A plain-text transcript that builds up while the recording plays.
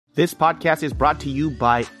This podcast is brought to you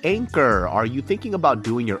by Anchor. Are you thinking about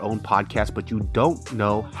doing your own podcast, but you don't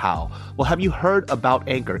know how? Well, have you heard about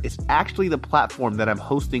Anchor? It's actually the platform that I'm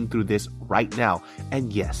hosting through this right now.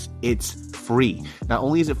 And yes, it's free. Not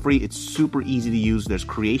only is it free, it's super easy to use. There's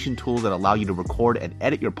creation tools that allow you to record and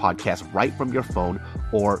edit your podcast right from your phone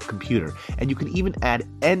or computer. And you can even add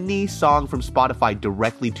any song from Spotify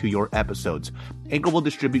directly to your episodes. Anchor will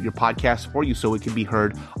distribute your podcast for you so it can be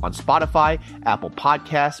heard on Spotify, Apple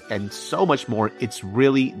Podcasts, and so much more. It's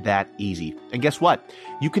really that easy. And guess what?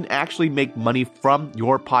 You can actually make money from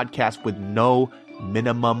your podcast with no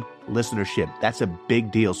minimum listenership. That's a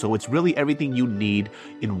big deal. So it's really everything you need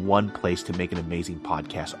in one place to make an amazing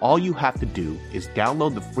podcast. All you have to do is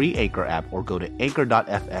download the free Anchor app or go to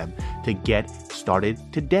anchor.fm to get started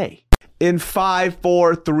today. In 5,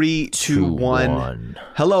 4, 3, 2, 1.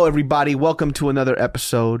 Hello, everybody. Welcome to another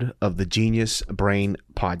episode of the Genius Brain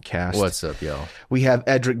Podcast. What's up, y'all? We have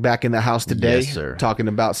Edric back in the house today, yes, sir. Talking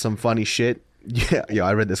about some funny shit. Yeah,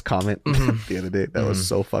 I read this comment the other day. That was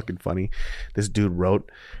so fucking funny. This dude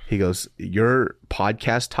wrote, he goes, "Your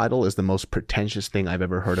podcast title is the most pretentious thing I've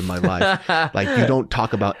ever heard in my life. Like, you don't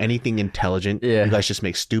talk about anything intelligent. Yeah. You guys just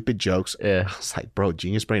make stupid jokes." Yeah. I was like, bro,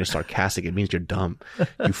 Genius Brain is sarcastic. It means you're dumb.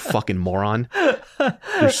 You fucking moron.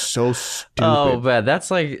 You're so stupid. Oh, man.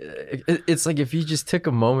 That's like, it's like if you just took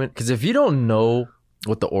a moment, because if you don't know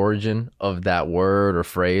what the origin of that word or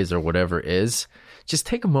phrase or whatever is, just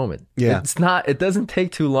take a moment. Yeah. It doesn't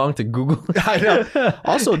take too long to Google. I know.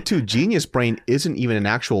 Also, too, Genius Brain isn't even an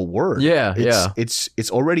actual word. Yeah, It's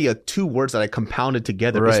already two words that I compounded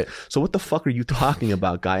together. Right. So what the fuck are you talking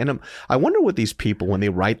about, guy? And I wonder what these people, when they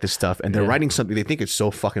write this stuff and they're writing something, they think it's so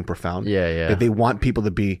fucking profound. Yeah. That they want people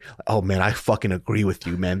to be, oh man, I fucking agree with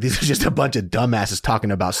you, man. These are just a bunch of dumbasses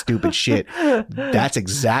talking about stupid shit. That's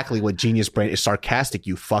exactly what Genius Brain is. Sarcastic,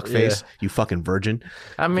 you fuckface, you fucking virgin.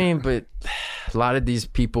 I mean, but a lot of these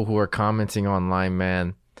people who are commenting online,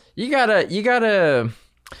 man, you gotta,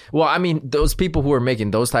 well, I mean, those people who are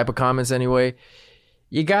making those type of comments anyway,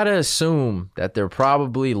 you gotta assume that they're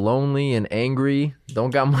probably lonely and angry,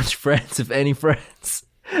 don't got much friends, if any friends.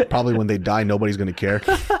 Probably when they die, nobody's going to care.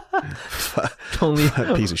 Only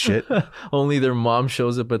piece of shit. Only their mom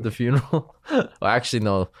shows up at the funeral. Well, actually,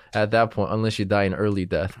 no, at that point, unless you die an early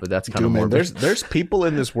death, but that's kind of morbid. Man, there's people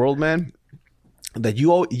in this world, man, that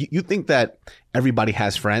you think that everybody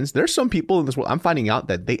has friends. There's some people in this world, I'm finding out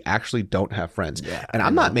that they actually don't have friends. Yeah, and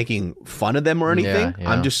I'm not making fun of them or anything.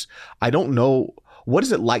 Yeah. I don't know. What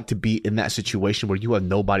is it like to be in that situation where you have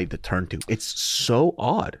nobody to turn to? It's so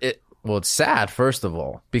odd. Well, it's sad, first of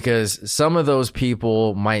all, because some of those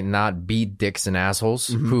people might not be dicks and assholes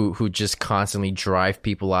who just constantly drive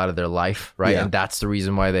people out of their life, right? Yeah. And that's the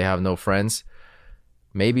reason why they have no friends.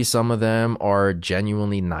 Maybe some of them are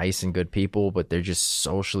genuinely nice and good people, but they're just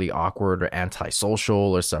socially awkward or antisocial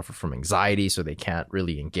or suffer from anxiety, so they can't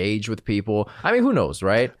really engage with people. I mean, who knows,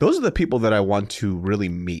 right? Those are the people that I want to really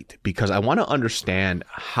meet, because I want to understand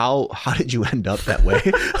how did you end up that way?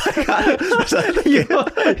 You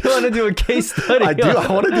want to do a case study? I do.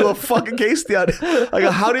 I want to do a fucking case study. Like,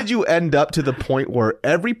 how did you end up to the point where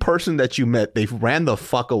every person that you met, they ran the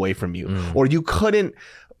fuck away from you, or you couldn't,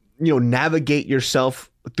 navigate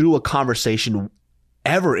yourself through a conversation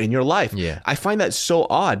ever in your life? Yeah. I find that so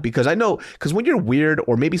odd, because I know, because when you're weird,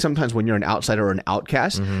 or maybe sometimes when you're an outsider or an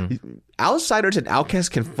outcast, outsiders and outcasts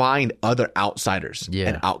can find other outsiders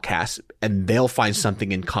and outcasts, and they'll find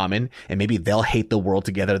something in common, and maybe they'll hate the world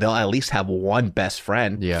together. They'll at least have one best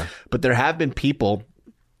friend. Yeah. But there have been people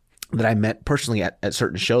that I met personally at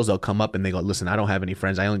certain shows. They'll come up and they go, "Listen, I don't have any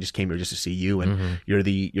friends. I only just came here just to see you, and you're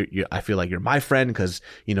I feel like you're my friend, because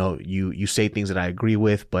you say things that I agree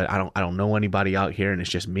with, but I don't know anybody out here, and it's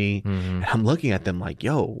just me." And I'm looking at them like,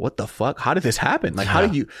 "Yo, what the fuck? How did this happen? Like, how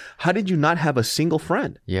did you not have a single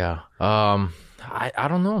friend?" Yeah. I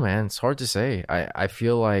don't know, man. It's hard to say. I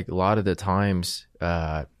feel like a lot of the times,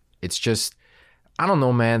 it's just, I don't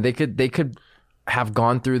know, man. They could have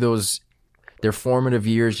gone through their formative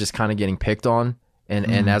years just kind of getting picked on.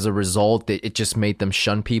 And as a result, it just made them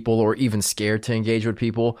shun people, or even scared to engage with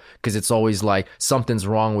people, because it's always like, something's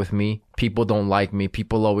wrong with me. People don't like me.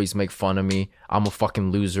 People always make fun of me. I'm a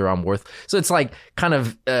fucking loser. I'm worth. So it's like kind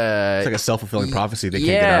of it's like a self-fulfilling prophecy. They can't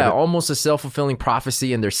get out of it. Almost a self-fulfilling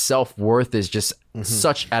prophecy, and their self-worth is just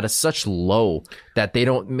such low that they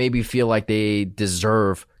don't maybe feel like they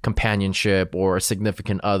deserve companionship or a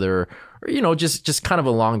significant other, or just kind of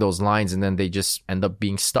along those lines, and then they just end up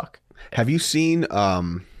being stuck. Have you seen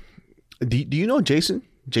do you know Jason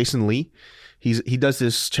Lee? He does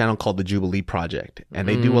this channel called the Jubilee Project, and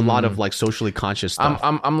they do a lot of like socially conscious stuff.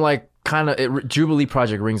 I'm like kind of Jubilee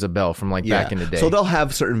Project rings a bell from like back in the day. So they'll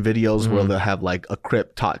have certain videos where they'll have like a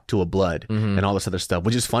Crip talk to a Blood and all this other stuff,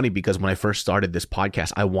 which is funny because when I first started this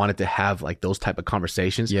podcast, I wanted to have like those type of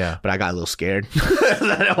conversations. Yeah. But I got a little scared.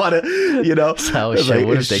 I didn't want to, you know, Oh, it's shit, like,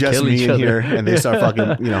 what it's if they just kill me each in other? here and they start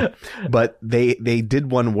fucking, you know. But they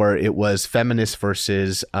did one where it was feminist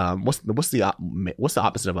versus what's the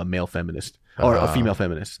opposite of a male feminist or a female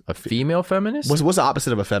feminist? A female feminist? What's the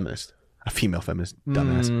opposite of a feminist? A female feminist,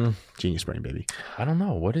 dumbass, genius brain, baby. I don't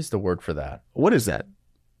know. What is the word for that? What is that?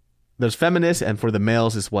 There's feminist, and for the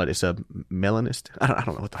males, is what? It's a melanist. I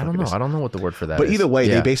don't know what the fuck it is. I don't know what the word for that But is. either way,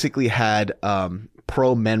 Yeah. they basically had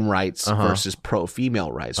pro men rights versus pro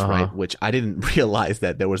female rights, right? Which I didn't realize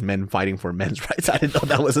that there was men fighting for men's rights. I didn't know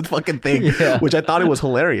that was a fucking thing. Yeah. Which I thought it was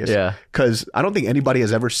hilarious. Yeah. Because I don't think anybody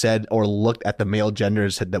has ever said or looked at the male gender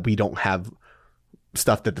and said that we don't have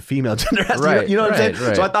stuff that the female gender has. Right, You know what I'm saying?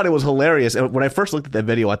 right. So I thought it was hilarious. And when I first looked at that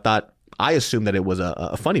video, I assumed that it was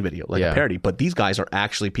a funny video, like a parody. But these guys are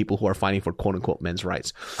actually people who are fighting for quote unquote men's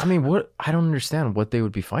rights. I mean, what? I don't understand what they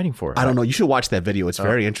would be fighting for. I don't know. You should watch that video. It's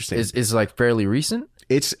very interesting. Is like fairly recent?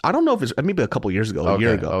 I don't know if it's maybe a couple years ago, a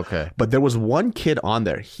year ago. Okay. But there was one kid on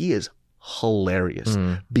there. He is hilarious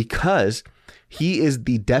because he is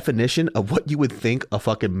the definition of what you would think a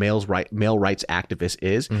fucking male rights activist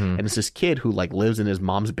is. And it's this kid who like lives in his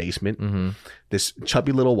mom's basement, this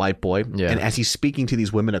chubby little white boy. Yeah. And as he's speaking to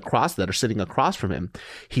these women that are sitting across from him,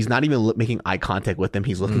 he's not even making eye contact with them.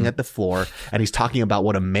 He's looking at the floor and he's talking about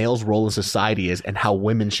what a male's role in society is and how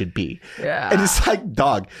women should be. Yeah. And it's like,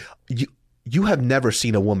 dog, you have never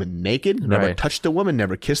seen a woman naked, never Right. touched a woman,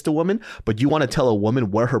 never kissed a woman, but you want to tell a woman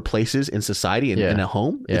where her place is in society and in a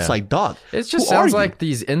home? Yeah. It's like, dog. It just who are sounds you? like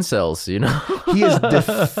these incels, you know? He is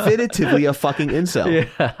definitively a fucking incel.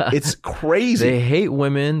 It's crazy. They hate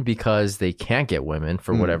women because they can't get women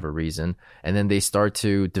for whatever reason. And then they start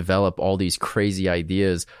to develop all these crazy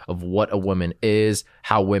ideas of what a woman is,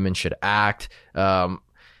 how women should act.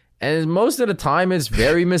 And most of the time, it's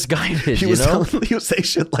very misguided, he you was know? he was saying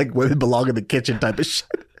shit like women belong in the kitchen type of shit.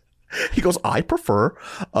 He goes, I prefer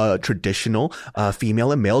traditional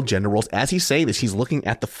female and male gender roles. As he's saying this, he's looking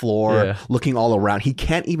at the floor, looking all around. He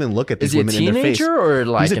can't even look at these Is he a women in their face. teenager or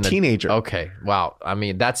like He's a teenager. Okay, wow. I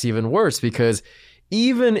mean, that's even worse because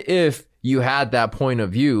even if you had that point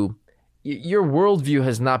of view, your worldview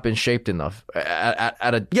has not been shaped enough.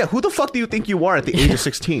 Yeah, who the fuck do you think you are at the age of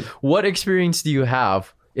 16? What experience do you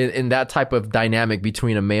have in that type of dynamic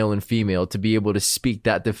between a male and female to be able to speak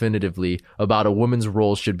that definitively about a woman's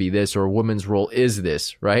role should be this or a woman's role is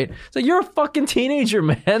this, right? So you're a fucking teenager,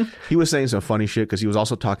 man. He was saying some funny shit because he was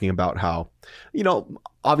also talking about how, you know,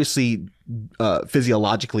 obviously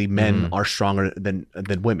physiologically men are stronger than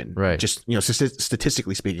women. Right. Just, you know,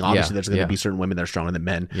 statistically speaking, obviously there's going to be certain women that are stronger than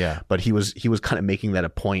men. Yeah. But he was kind of making that a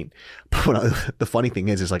point. But the funny thing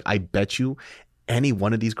is like, I bet you any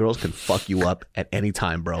one of these girls can fuck you up at any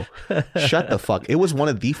time, bro. Shut the fuck. It was one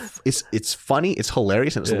of the it's funny, it's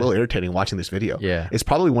hilarious, and it's a little irritating watching this video. Yeah. It's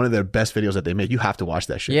probably one of their best videos that they made. You have to watch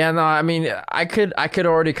that shit. Yeah, no, I mean, I could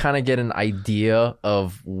already kind of get an idea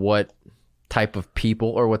of what type of people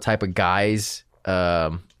or what type of guys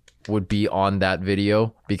would be on that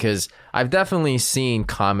video because I've definitely seen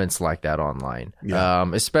comments like that online,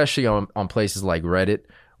 especially on places like Reddit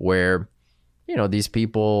where, you know, these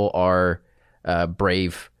people are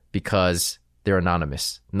brave because they're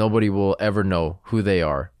anonymous. Nobody will ever know who they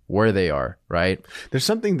are, where they are, right? There's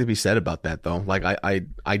something to be said about that, though. Like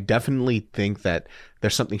I definitely think that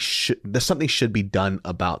there's something should be done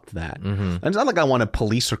about that. And it's not like I want to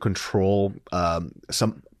police or control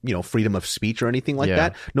some, you know, freedom of speech or anything like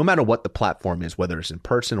that. No matter what the platform is, whether it's in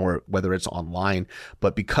person or whether it's online.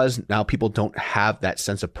 But because now people don't have that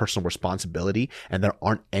sense of personal responsibility and there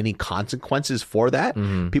aren't any consequences for that,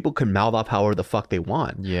 people can mouth off however the fuck they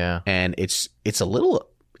want. Yeah. And it's a little.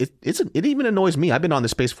 It even annoys me. I've been on this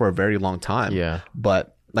space for a very long time. Yeah.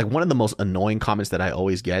 But like one of the most annoying comments that I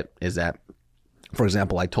always get is that, for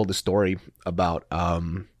example, I told the story about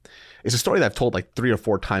it's a story that I've told like 3 or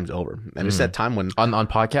 4 times over. And it's that time when On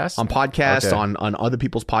podcasts? on podcasts, Okay. on other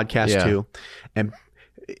people's podcasts too. And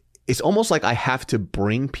it's almost like I have to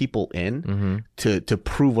bring people in to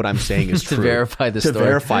prove what I'm saying is To true. verify the story. To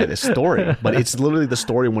verify the story. But it's literally the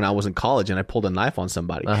story when I was in college and I pulled a knife on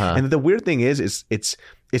somebody. And the weird thing is it's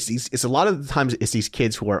it's a lot of the times it's these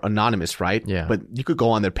kids who are anonymous, right? Yeah. But you could go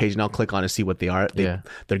on their page now, click on and see what they are. They're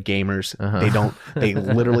gamers. Uh-huh. They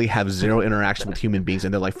literally have zero interaction with human beings,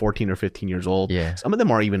 and they're like 14 or 15 years old. Yeah. Some of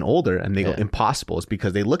them are even older, and they go, impossible. It's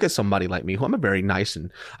because they look at somebody like me, who I'm a very nice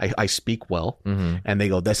and I speak well, and they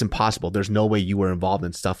go, that's impossible. There's no way you were involved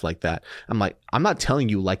in stuff like that. I'm like, I'm not telling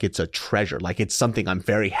you like it's a treasure, like it's something I'm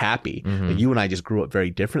very happy that you and I just grew up very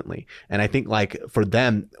differently. And I think like for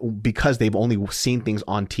them, because they've only seen things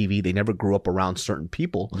on TV, they never grew up around certain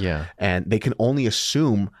people. Yeah. And they can only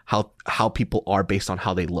assume how people are based on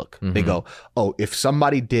how they look. They go, oh, if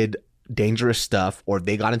somebody did dangerous stuff or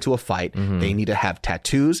they got into a fight, they need to have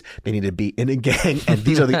tattoos, they need to be in a gang, and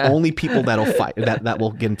these are the only people that'll fight that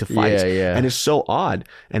will get into fights. And it's so odd.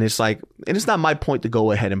 And it's like, and it's not my point to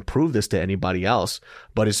go ahead and prove this to anybody else,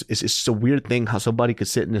 but it's just a weird thing how somebody could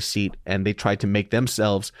sit in a seat and they try to make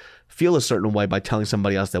themselves feel a certain way by telling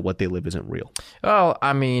somebody else that what they live isn't real. Well,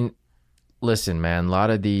 I mean, listen, man, a lot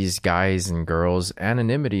of these guys and girls,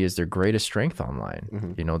 anonymity is their greatest strength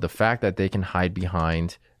online. You know, the fact that they can hide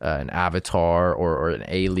behind an avatar or an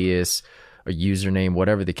alias, a username,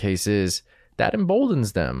 whatever the case is, that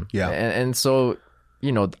emboldens them. Yeah. And so,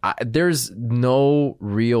 you know, there's no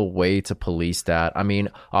real way to police that. I mean,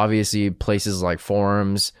 obviously, places like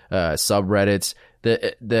forums, subreddits,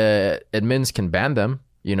 the admins can ban them,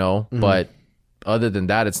 you know, but other than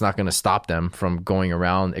that, it's not going to stop them from going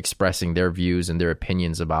around expressing their views and their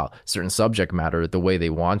opinions about certain subject matter the way they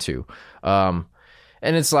want to. And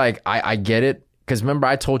it's like, I get it. Because remember,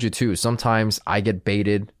 I told you too, sometimes I get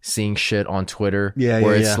baited seeing shit on Twitter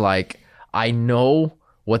where it's like, I know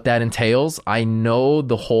what that entails. I know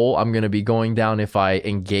the hole I'm going to be going down if I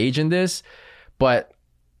engage in this. But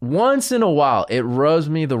once in a while, it rubs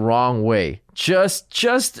me the wrong way. Just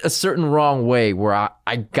a certain wrong way where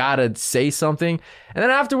I gotta say something. And then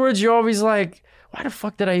afterwards, you're always like, why the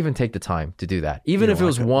fuck did I even take the time to do that? Even if it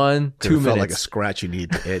was 1-2 minutes. Felt like a scratch you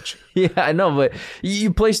need to itch. Yeah, I know, but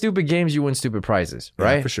you play stupid games, you win stupid prizes,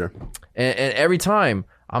 right? Yeah, for sure. And every time,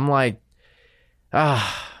 I'm like,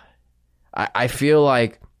 I feel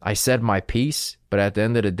like I said my piece, but at the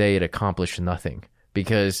end of the day, it accomplished nothing.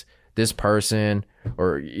 Because this person,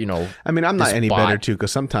 or, you know, I mean, I'm not any better too,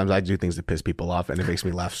 because sometimes I do things that piss people off and it makes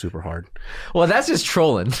me laugh super hard. Well, that's just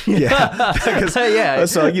trolling. Yeah. Yeah.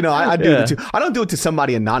 So, you know, I do it too. I don't do it to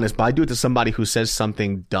somebody anonymous, but I do it to somebody who says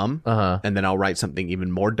something dumb, and then I'll write something even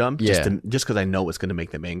more dumb just because I know it's going to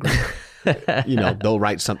make them angry. You know, they'll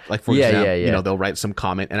write some, like for example, you know, they'll write some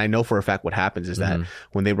comment, and I know for a fact what happens is that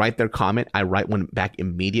when they write their comment, I write one back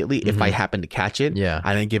immediately if I happen to catch it.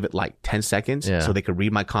 I then give it like 10 seconds so they could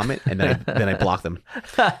read my comment, and then I block them.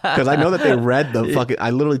 Because I know that they read the fucking, I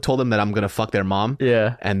literally told them that I'm going to fuck their mom.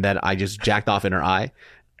 And that I just jacked off in her eye.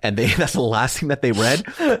 And that's the last thing that they read.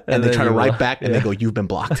 And they try to write back and they go, you've been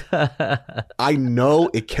blocked. I know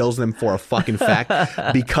it kills them for a fucking fact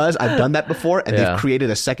because I've done that before, and they've created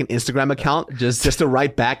a second Instagram account just to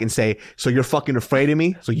write back and say, so you're fucking afraid of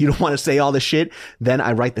me? So you don't want to say all this shit? Then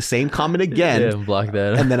I write the same comment again. Block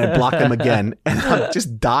that. And then I block them again. And I'm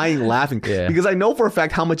just dying laughing because I know for a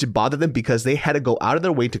fact how much it bothered them because they had to go out of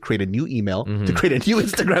their way to create a new email, to create a new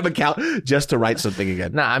Instagram account just to write something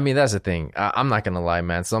again. Nah, I mean, that's the thing. I'm not going to lie,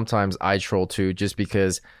 man. Sometimes I troll too, just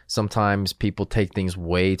because sometimes people take things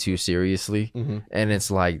way too seriously. And it's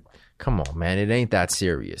like, come on, man, it ain't that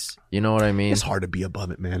serious. You know what I mean? It's hard to be above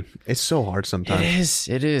it, man. It's so hard sometimes.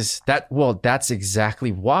 It is. That's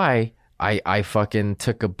exactly why I fucking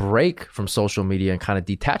took a break from social media and kind of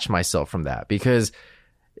detached myself from that, because,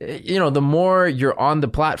 you know, the more you're on the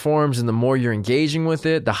platforms and the more you're engaging with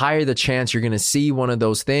it, the higher the chance you're going to see one of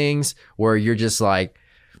those things where you're just like,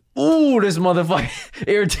 ooh, this motherfucker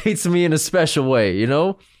irritates me in a special way, you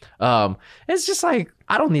know? It's just like,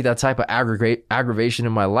 I don't need that type of aggravation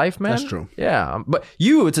in my life, man. That's true. Yeah. But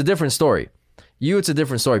it's a different story. It's a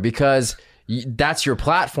different story because that's your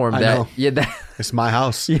platform. It's my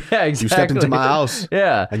house. Yeah, exactly. You stepped into my house.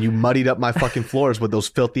 Yeah. And you muddied up my fucking floors with those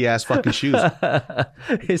filthy ass fucking shoes.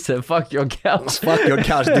 He said, fuck your couch. Fuck your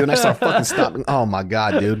couch, dude. And I start fucking stopping. Oh my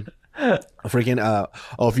God, dude. Freaking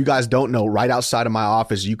if you guys don't know, right outside of my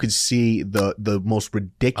office you could see the most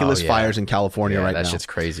ridiculous fires in California right now. That shit's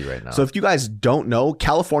crazy right now. So if you guys don't know,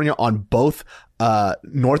 California on both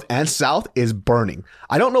north and south is burning.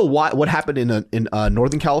 I don't know what happened in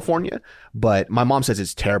Northern California, but my mom says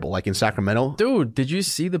it's terrible, like in Sacramento. Dude, did you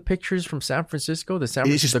see the pictures from San Francisco? It's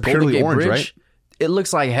just purely orange, right? it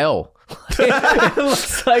looks like hell. It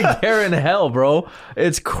looks like they're in hell, bro.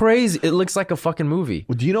 It's crazy. It looks like a fucking movie.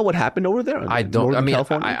 Do you know what happened over there? I don't. Northern I mean,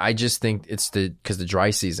 California? I just think it's because the dry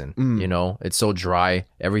season. You know, it's so dry.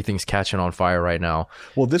 Everything's catching on fire right now.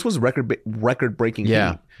 Well, this was record breaking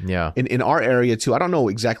heat. Yeah. In our area too. I don't know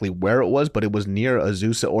exactly where it was, but it was near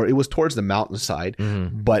Azusa, or it was towards the mountainside.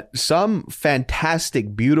 But some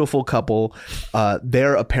fantastic, beautiful couple,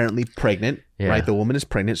 they're apparently pregnant. Yeah. Right, the woman is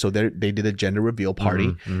pregnant, so they did a gender reveal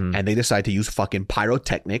party, and they decide to use fucking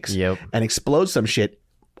pyrotechnics and explode some shit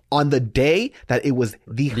on the day that it was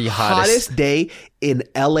the hottest day in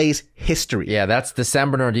LA's history. Yeah, that's the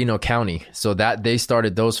San Bernardino County. So that they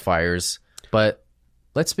started those fires. But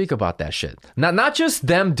let's speak about that shit. Not just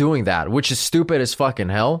them doing that, which is stupid as fucking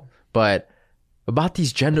hell, but about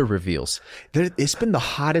these gender reveals. It's been the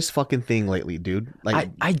hottest fucking thing lately, dude.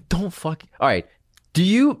 Like I don't fucking. All right. Do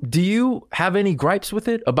you have any gripes with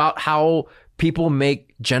it about how people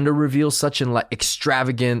make gender reveals such an like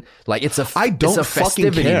extravagant, like it's a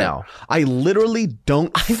festivity care. now? I literally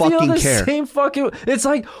don't fucking care. Same fucking. It's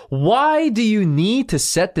like, why do you need to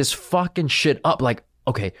set this fucking shit up? Like,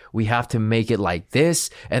 okay, we have to make it like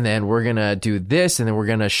this, and then we're gonna do this, and then we're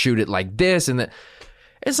gonna shoot it like this, and then.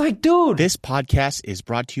 It's like, dude. This podcast is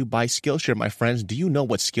brought to you by Skillshare, my friends. Do you know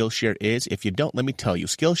what Skillshare is? If you don't, let me tell you.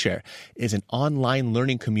 Skillshare is an online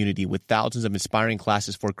learning community with thousands of inspiring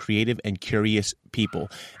classes for creative and curious people.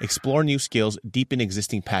 Explore new skills, deepen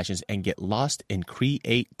existing passions, and get lost in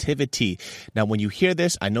creativity. Now, when you hear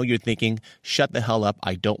this, I know you're thinking, shut the hell up.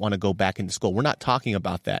 I don't want to go back into school. We're not talking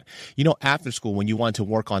about that. You know, after school, when you want to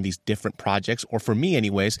work on these different projects, or for me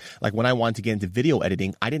anyways, like when I wanted to get into video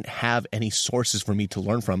editing, I didn't have any sources for me to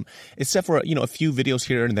learn from, except for, a few videos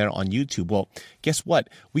here and there on YouTube. Well, guess what?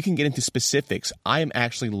 We can get into specifics. I am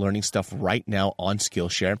actually learning stuff right now on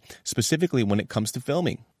Skillshare, specifically when it comes to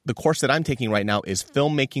filming. The course that I'm taking right now is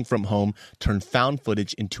Filmmaking from Home, Turn Found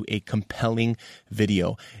Footage into a Compelling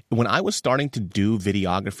Video. When I was starting to do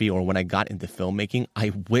videography, or when I got into filmmaking,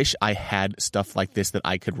 I wish I had stuff like this that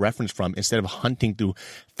I could reference from instead of hunting through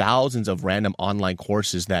thousands of random online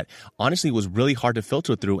courses that honestly was really hard to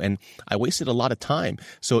filter through, and I wasted a lot of time.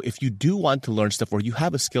 So if you do want to learn stuff, or you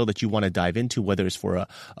have a skill that you want to dive into, whether it's for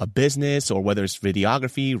a business, or whether it's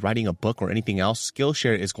videography, writing a book, or anything else,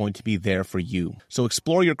 Skillshare is going to be there for you. So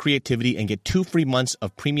explore your creativity and get 2 free months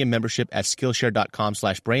of premium membership at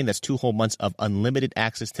Skillshare.com/brain. That's 2 whole months of unlimited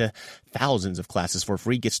access to thousands of classes for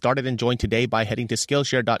free. Get started and join today by heading to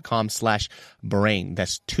Skillshare.com/brain.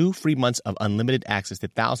 That's 2 free months of unlimited access to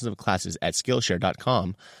thousands of classes at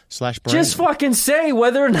Skillshare.com/brain. Just fucking say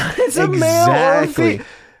whether or not it's a male or a female.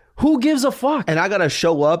 Who gives a fuck? And I gotta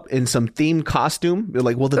show up in some themed costume. You're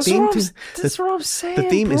like, well, That's what I'm saying. The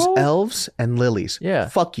theme is bro. elves and lilies. Yeah.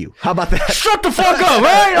 Fuck you. How about that? Shut the fuck up,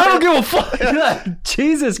 right? I don't give a fuck. Like,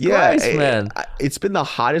 Jesus Christ, man. It's been the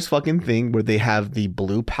hottest fucking thing where they have the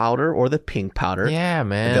blue powder or the pink powder. Yeah,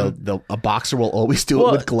 man. A boxer will always do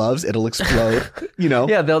it with gloves. It'll explode.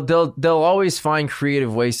 Yeah, they'll always find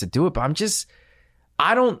creative ways to do it. But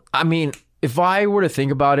if I were to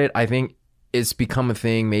think about it, I think it's become a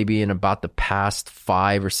thing maybe in about the past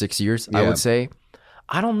 5 or 6 years, I would say.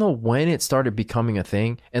 I don't know when it started becoming a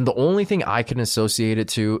thing. And the only thing I can associate it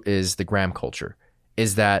to is the gram culture,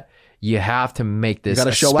 is that you have to make this. You got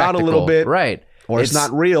to show out a little bit. Right. Or it's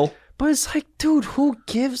not real. But it's like, dude, who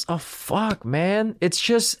gives a fuck, man? It's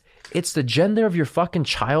the gender of your fucking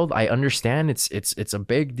child. I understand it's a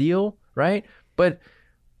big deal, right? But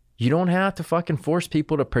you don't have to fucking force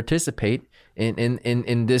people to participate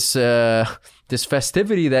in this this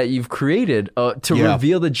festivity that you've created to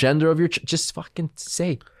reveal the gender of your just fucking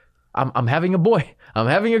say, I'm having a boy, I'm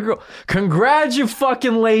having a girl.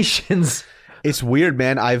 Congratulations. It's weird,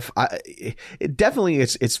 man. It definitely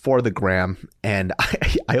it's for the gram, and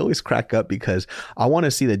I always crack up because I want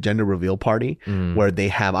to see the gender reveal party where they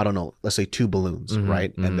have, I don't know, let's say 2 balloons,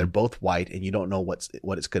 right? And they're both white, and you don't know what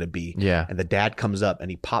it's gonna be. Yeah. And the dad comes up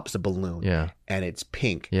and he pops the balloon. Yeah. And it's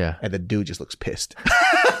pink. Yeah. And the dude just looks pissed.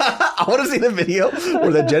 I want to see the video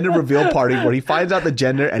where the gender reveal party where he finds out the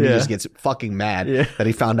gender and he just gets fucking mad that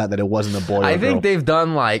he found out that it wasn't a boy or a girl. I think they've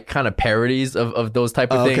done like kind of parodies of those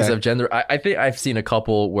type of things of gender. I think I've seen a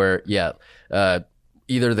couple where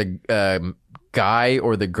either the guy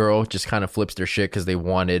or the girl just kind of flips their shit because they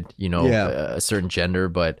wanted a certain gender,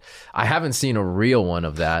 but I haven't seen a real one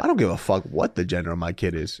of that. I don't give a fuck what the gender of my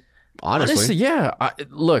kid is. Honestly, yeah.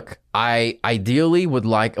 Look, I ideally would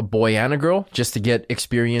like a boy and a girl just to get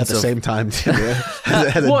experience at the same time.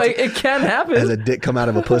 It can happen. Has a dick come out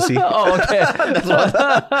of a pussy? Oh, okay.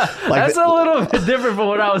 That's a little bit different from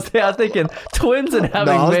what I was thinking. I was thinking twins and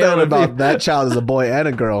having I was male thinking and about that child is a boy and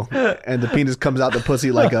a girl, and the penis comes out the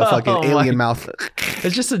pussy like a fucking alien mouth.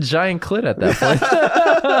 It's just a giant clit at that point.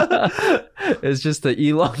 It's just the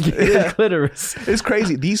elongated clitoris. It's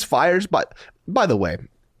crazy. These fires, but by the way,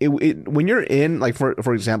 when you're in, like,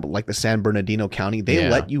 for example, like the San Bernardino County, they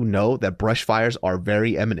let you know that brush fires are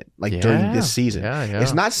very imminent, like during this season.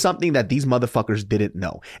 It's not something that these motherfuckers didn't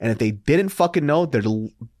know. And if they didn't fucking know, they're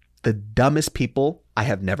the dumbest people I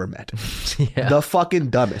have never met. The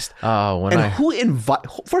fucking dumbest.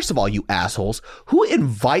 First of all, you assholes, who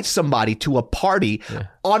invites somebody to a party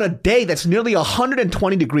on a day that's nearly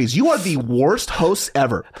 120 degrees? You are the worst hosts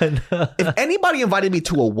ever. If anybody invited me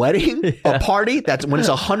to a wedding, a party that's when it's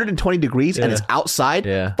 120 degrees and it's outside,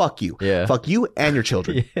 fuck you. Fuck you and your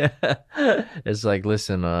children. It's like,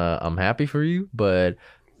 listen, I'm happy for you, but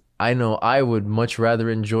I know I would much rather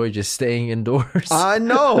enjoy just staying indoors. I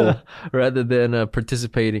know. Rather than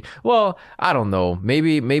participating. Well, I don't know.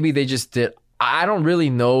 Maybe they just did. I don't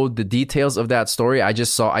really know the details of that story. I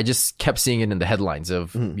just kept seeing it in the headlines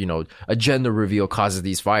of, a gender reveal causes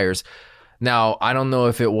these fires. Now, I don't know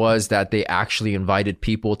if it was that they actually invited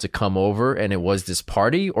people to come over and it was this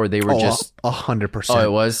party, or they were just 100%. Oh,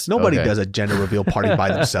 it was? Nobody does a gender reveal party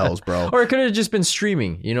by themselves, bro. Or it could have just been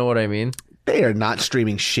streaming. You know what I mean? They are not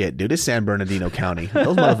streaming shit, dude. It's San Bernardino County.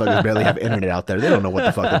 Those motherfuckers barely have internet out there. They don't know what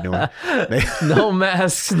the fuck they're doing. No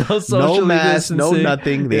masks, no social distancing. No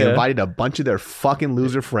nothing. They invited a bunch of their fucking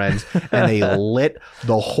loser friends, and they lit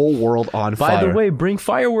the whole world on fire. By the way, bring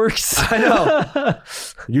fireworks. I know.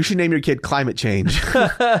 You should name your kid Climate Change.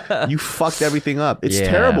 You fucked everything up. It's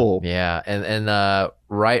terrible. Yeah, and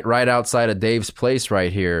right outside of Dave's place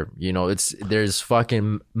right here, there's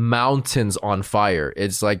fucking mountains on fire.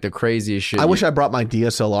 It's like the craziest shit. I wish I brought my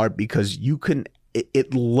DSLR because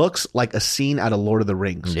it looks like a scene out of Lord of the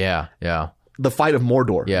Rings. Yeah. The fight of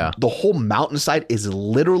Mordor. Yeah. The whole mountainside is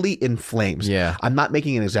literally in flames. Yeah. I'm not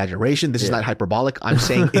making an exaggeration. This is not hyperbolic. I'm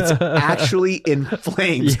saying it's actually in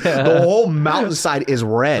flames. Yeah. The whole mountainside is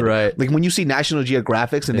red. Right. Like when you see National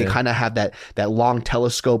Geographics and they kind of have that long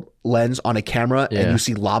telescope lens on a camera and you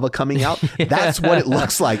see lava coming out. That's what it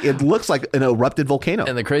looks like. It looks like an erupted volcano.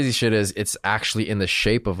 And the crazy shit is it's actually in the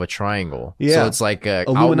shape of a triangle. Yeah. So it's like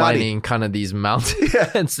outlining kind of these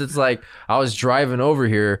mountains. It's like I was driving over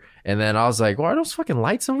here and then I was like, well, are those fucking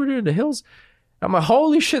lights over there in the hills? I'm like,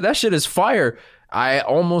 holy shit, that shit is fire. I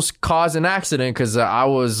almost caused an accident because I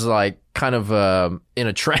was like kind of in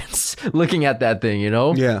a trance looking at that thing,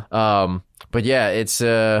 Yeah. But yeah,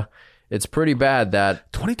 it's pretty bad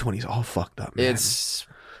that 2020 is all fucked up, man.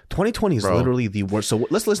 2020 is literally the worst. So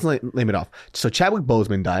let's name it off. So Chadwick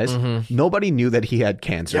Boseman dies. Mm-hmm. Nobody knew that he had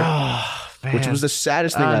cancer, which was the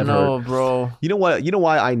saddest thing I've heard. Bro. You know what? You know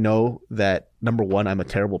why I know that? Number one, I'm a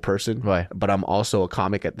terrible person, right? But I'm also a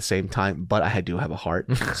comic at the same time. But I do have a heart.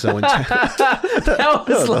 So when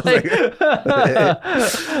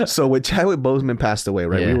so when Chadwick Boseman passed away,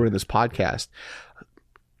 right? We were in this podcast.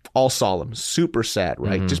 All solemn, super sad,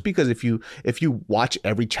 right? Mm-hmm. Just because if you watch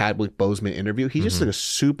every Chadwick Boseman interview, he's just like a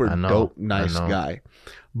super dope, nice guy.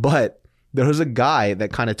 But there was a guy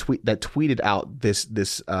that kind of tweeted out this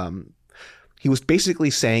he was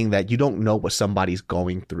basically saying that you don't know what somebody's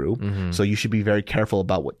going through, so you should be very careful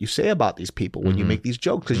about what you say about these people when you make these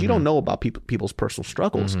jokes because you don't know about people's personal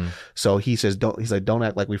struggles. So he says, don't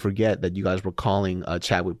act like we forget that you guys were calling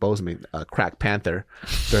Chadwick Boseman a crack panther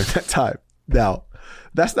during that time. Now,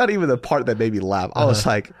 that's not even the part that made me laugh. I was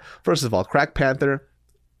like, first of all, Crack Panther,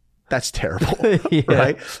 that's terrible,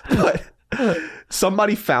 right? But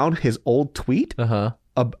somebody found his old tweet,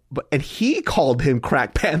 and he called him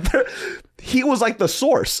Crack Panther. He was like the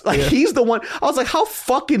source. Like he's the one. I was like, how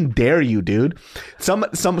fucking dare you, dude? So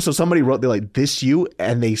somebody wrote, they're like, this you,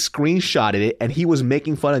 and they screenshotted it, and he was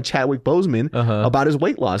making fun of Chadwick Boseman about his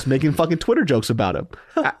weight loss, making fucking Twitter jokes about him.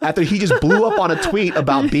 After he just blew up on a tweet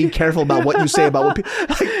about being careful about what you say about what people.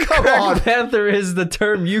 Like, come on. Crack Panther is the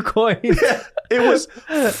term you coined. Yeah, it was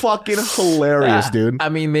fucking hilarious, dude. I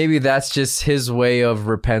mean, maybe that's just his way of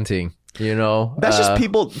repenting. You know, That's just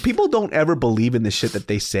people don't ever believe in the shit that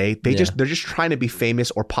they say. They're just trying to be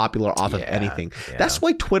famous or popular off of anything. Yeah. That's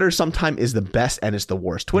why Twitter sometimes is the best and it's the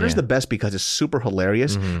worst. Twitter's the best because it's super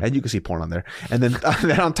hilarious and you can see porn on there. And then,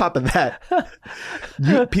 then on top of that,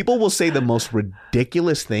 people will say the most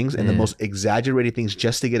ridiculous things and the most exaggerated things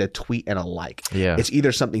just to get a tweet and a like. Yeah. It's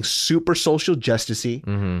either something super social justice-y,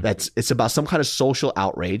 it's about some kind of social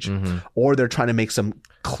outrage, or they're trying to make some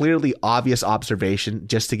clearly obvious observation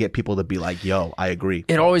just to get people to be like, yo, I agree.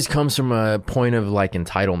 It always comes from a point of like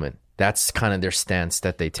entitlement. That's kind of their stance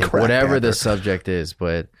that they take, Crack whatever Panther. the subject is.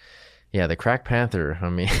 But yeah, the Crack Panther, I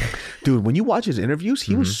mean, dude, when you watch his interviews,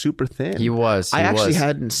 he was super thin. he was. I actually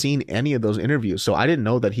hadn't seen any of those interviews, so I didn't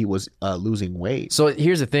know that he was losing weight. So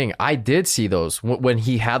here's the thing. I did see those when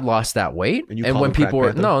he had lost that weight. And you And call when him Crack people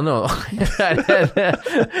were, Panther? no.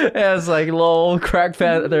 It's like, lol, Crack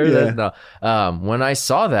Panther. Yeah. No. When I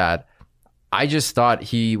saw that, I just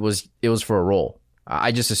thought it was for a role.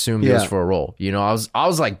 I just assumed it was for a role. You know, I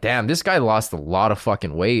was like, damn, this guy lost a lot of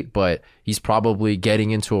fucking weight, but he's probably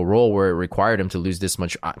getting into a role where it required him to lose this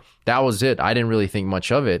much. That was it. I didn't really think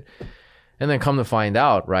much of it. And then come to find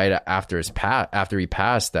out, right, after he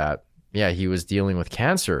passed that, yeah, he was dealing with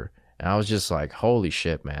cancer. And I was just like, holy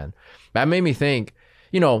shit, man. That made me think,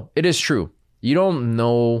 you know, it is true. You don't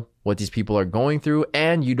know what these people are going through,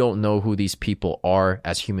 and you don't know who these people are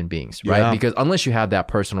as human beings, right? Yeah. Because unless you have that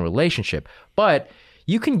personal relationship, but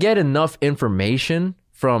you can get enough information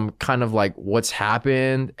from kind of like what's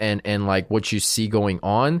happened and like what you see going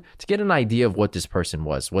on to get an idea of what this person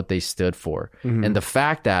was, what they stood for. And the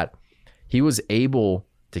fact that he was able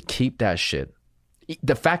to keep that shit,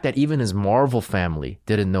 the fact that even his Marvel family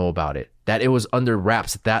didn't know about it, that it was under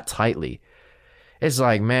wraps that tightly. It's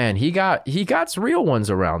like, man, he got some real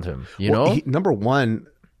ones around him, you know? Number one,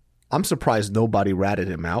 I'm surprised nobody ratted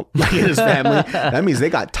him out like in his family. That means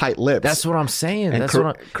they got tight lips. That's what I'm saying. And That's Korean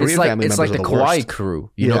what family it's like members the are the Kawhi worst.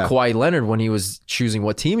 crew. You know, Yeah. Kawhi Leonard, when he was choosing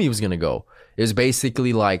what team he was going to go, it was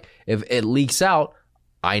basically like, if it leaks out,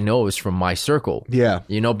 I know it's from my circle. Yeah.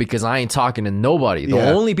 You know, because I ain't talking to nobody.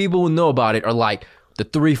 The only people who know about it are like the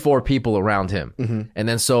 3-4 people around him. And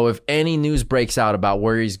then so if any news breaks out about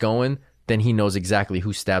where he's going, then he knows exactly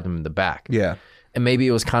who stabbed him in the back. Yeah. And maybe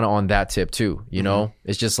it was kind of on that tip too, you know?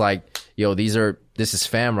 It's just like, yo, this is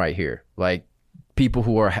fam right here. Like people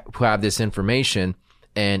who have this information,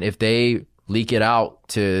 and if they leak it out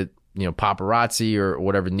to, you know, paparazzi or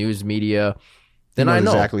whatever news media, then I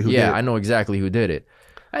know exactly who did it. I know exactly who did it.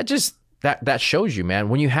 That shows you, man.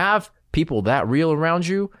 When you have people that real around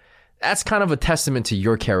you, that's kind of a testament to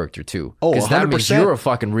your character too. Oh, Because that means 100%. you're a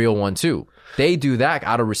fucking real one too. They do that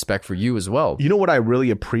out of respect for you as well. You know what I really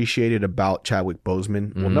appreciated about Chadwick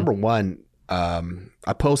Boseman? Well, number one,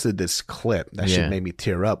 I posted this clip that shit made me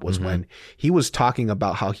tear up, was when he was talking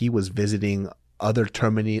about how he was visiting other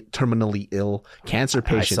terminally ill cancer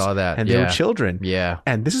patients. I saw that. And their children. Yeah.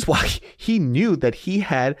 And this is why he knew that he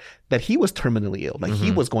was terminally ill, like he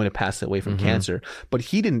was going to pass away from cancer, but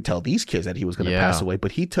he didn't tell these kids that he was going to pass away,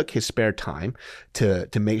 but he took his spare time to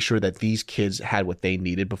make sure that these kids had what they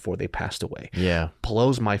needed before they passed away. Yeah.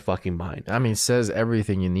 Blows my fucking mind. I mean, says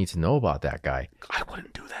everything you need to know about that guy. I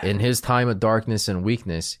wouldn't do that. In his time of darkness and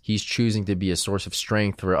weakness, he's choosing to be a source of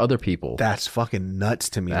strength for other people. That's fucking nuts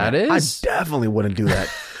to me. That man. is. I definitely wouldn't do that.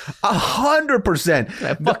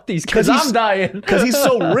 100%. Fuck these kids. I'm dying. Because he's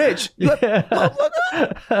so rich.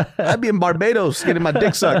 I'd be in Barbados getting my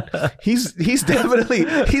dick sucked. He's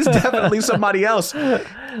definitely somebody else.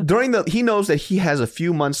 He knows that he has a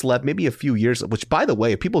few months left, maybe a few years, which, by the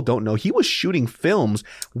way, if people don't know, he was shooting films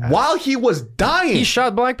while he was dying. He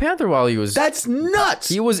shot Black Panther while he was... That's nuts.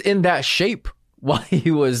 He was in that shape while he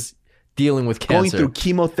was dealing with cancer. Going through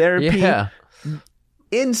chemotherapy. Yeah.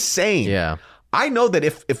 Insane. Yeah. I know that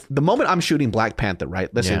if the moment I'm shooting Black Panther, right?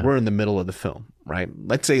 Let's say we're in the middle of the film, right?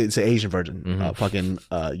 Let's say it's an Asian version, fucking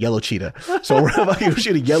Yellow Cheetah. So we're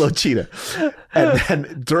shooting Yellow Cheetah. And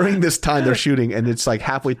then during this time they're shooting, and it's like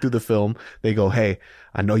halfway through the film, they go, hey,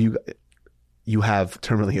 I know you have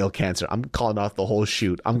terminally ill cancer. I'm calling off the whole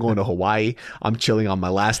shoot. I'm going to Hawaii. I'm chilling on my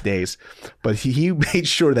last days. But he made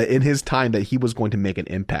sure that in his time that he was going to make an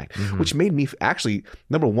impact, which made me actually,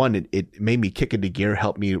 number one, it made me kick into gear,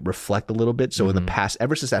 helped me reflect a little bit. So in the past,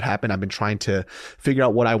 ever since that happened, I've been trying to figure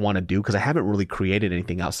out what I want to do, because I haven't really created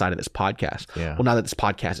anything outside of this podcast. Yeah. Well, now that this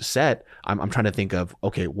podcast is set, I'm trying to think of,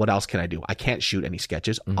 okay, what else can I do? I can't shoot any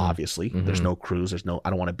sketches, obviously. There's no crews. I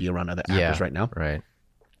don't want to be around other actors right now. Right.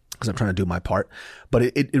 Because I'm trying to do my part. But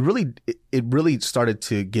it really started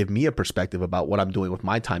to give me a perspective about what I'm doing with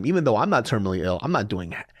my time. Even though I'm not terminally ill, I'm not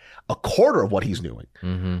doing a quarter of what he's doing,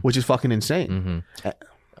 which is fucking insane.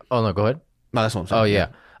 Oh, no, go ahead. No, that's what I'm saying. Oh, yeah.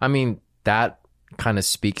 I mean, that kind of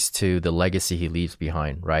speaks to the legacy he leaves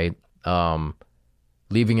behind, right?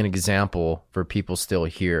 Leaving an example for people still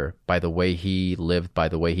here by the way he lived, by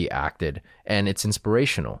the way he acted, and it's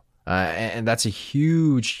inspirational. And that's a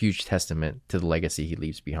huge, huge testament to the legacy he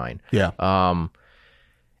leaves behind. Yeah.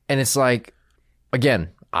 And it's like, again,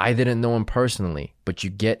 I didn't know him personally, but you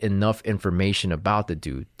get enough information about the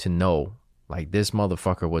dude to know, like, this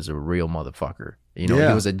motherfucker was a real motherfucker. You know,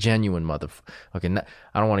 he was a genuine motherfucker. Okay,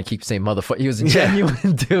 I don't want to keep saying motherfucker. He was a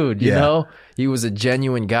genuine dude, you know? He was a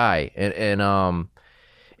genuine guy. And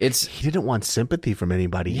he didn't want sympathy from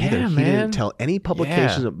anybody either. He man. didn't tell any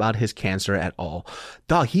publications about his cancer at all.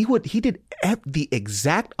 Dog, he did the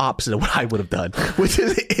exact opposite of what I would have done, which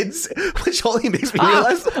only makes me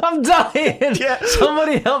realize I'm dying. Yeah.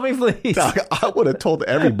 Somebody help me, please. Dog, I would have told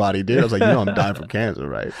everybody, dude. I was like, I'm dying from cancer,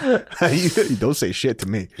 right? You don't say shit to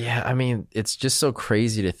me. Yeah, I mean, it's just so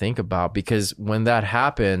crazy to think about, because when that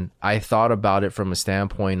happened, I thought about it from a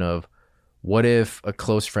standpoint of, what if a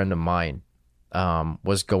close friend of mine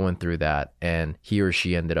was going through that and he or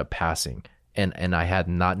she ended up passing, and I had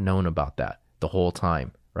not known about that the whole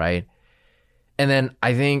time, right? And then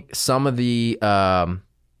I think some of the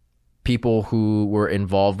people who were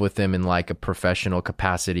involved with him in like a professional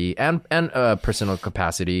capacity and a personal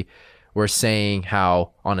capacity were saying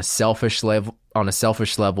how on a selfish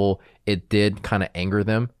level it did kind of anger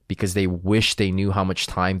them, because they wish they knew how much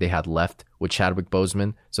time they had left with Chadwick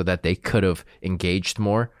Boseman so that they could have engaged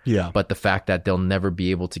more. Yeah. But the fact that they'll never be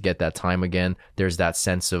able to get that time again, there's that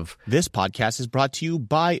sense of... This podcast is brought to you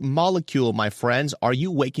by Molecule, my friends. Are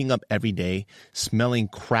you waking up every day smelling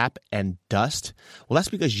crap and dust? Well, that's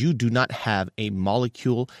because you do not have a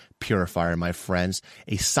Molecule purifier, my friends.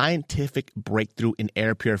 A scientific breakthrough in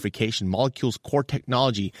air purification. Molecule's core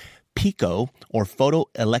technology, PICO, or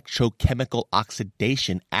photoelectrochemical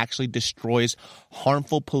oxidation, actually destroys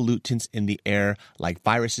harmful pollutants in the air like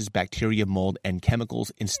viruses, bacteria, mold, and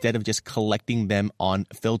chemicals instead of just collecting them on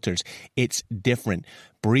filters. It's different.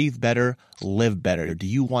 Breathe better, live better. Do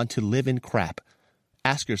you want to live in crap?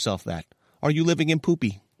 Ask yourself that. Are you living in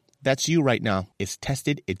poopy? That's you right now. It's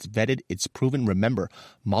tested, it's vetted, it's proven. Remember,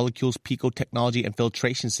 Molecule's PICO technology and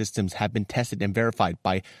filtration systems have been tested and verified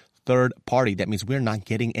by third party. That means we're not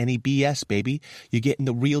getting any BS, baby. You're getting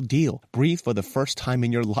the real deal. Breathe for the first time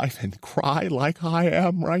in your life and cry like I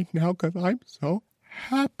am right now, because I'm so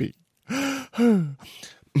happy.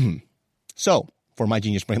 So, for my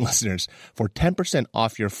Genius Brain listeners, for 10%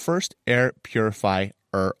 off your first air purifier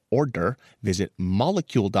order, visit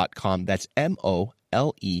molecule.com. That's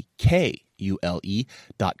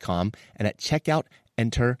MOLEKULE.com. And at checkout,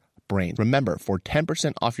 enter brain. Remember, for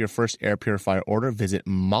 10% off your first air purifier order, visit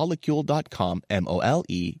molecule.com,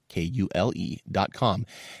 MOLEKULE.com.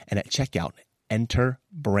 And at checkout, enter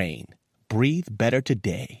brain. Breathe better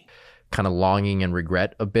today. kind of longing and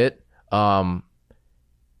regret a bit. And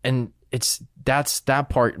that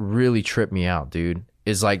part really tripped me out, dude.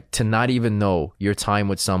 Is like to not even know your time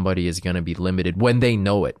with somebody is going to be limited when they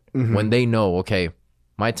know it. Mm-hmm. When they know, okay,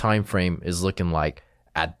 my time frame is looking like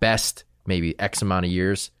at best maybe X amount of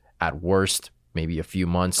years, at worst maybe a few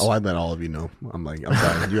months. Oh, I let all of you know. I'm sorry.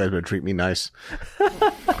 You guys better treat me nice.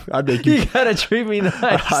 I'd make you. You gotta treat me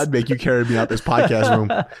nice. I'd make you carry me out this podcast room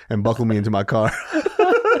and buckle me into my car.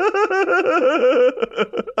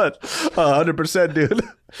 100%, dude.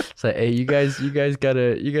 So hey, you guys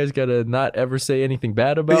gotta not ever say anything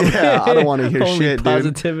bad about me. Yeah, I don't want to hear Only shit,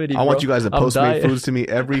 positivity, dude. I want bro. you guys to Postmate foods to me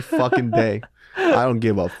every fucking day. I don't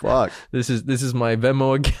give a fuck. This is my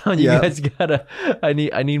Venmo account. You guys gotta. I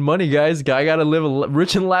need money, guys. I gotta live a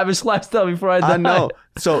rich and lavish lifestyle before I die. I know.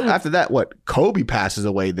 So after that, what? Kobe passes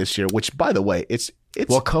away this year. Which, by the way, it's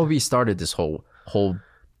well, Kobe started this whole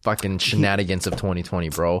fucking shenanigans of 2020,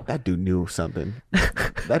 bro. That dude knew something.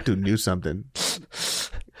 That dude knew something.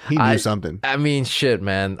 He knew something. I mean, shit,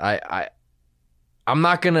 man. I'm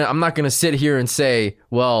not gonna sit here and say,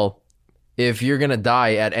 well, if you're gonna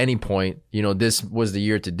die at any point, this was the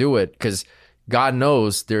year to do it, because God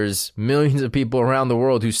knows there's millions of people around the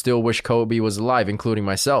world who still wish Kobe was alive, including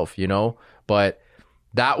myself, But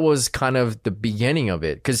that was kind of the beginning of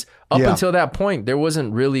it, because up until that point, there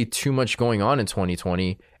wasn't really too much going on in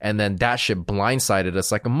 2020, and then that shit blindsided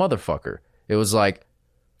us like a motherfucker. It was like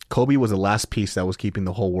Kobe was the last piece that was keeping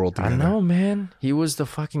the whole world together. I know, man. He was the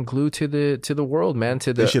fucking glue to the world, man.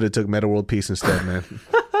 They should have took Meta World Peace instead, man.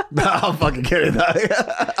 No, I'm fucking kidding.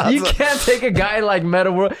 You can't take a guy like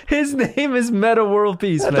Meta World. His name is Meta World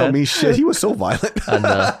Peace, man. That don't mean shit. He was so violent. I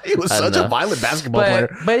know. He was such a violent basketball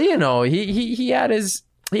player. But he had his.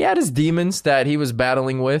 he had his demons that he was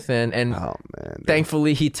battling with, and Oh man.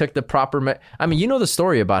 thankfully he took the proper. I mean, you know the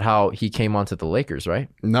story about how he came onto the Lakers, right?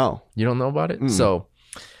 No. You don't know about it? So,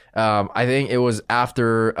 I think it was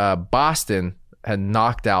after Boston had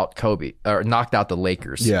knocked out the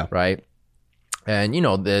Lakers. Yeah. Right. And you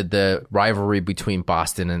know the rivalry between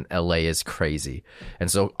Boston and LA is crazy, and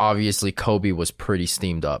so obviously Kobe was pretty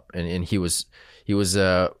steamed up, and he was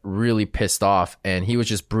really pissed off, and he was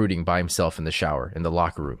just brooding by himself in the shower in the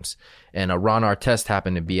locker rooms. And Ron Artest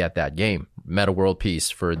happened to be at that game, Meta World Peace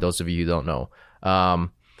for those of you who don't know.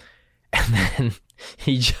 And then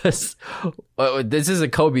he just this is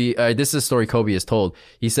a story Kobe has told.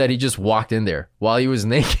 He said he just walked in there while he was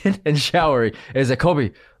naked and showering. He said,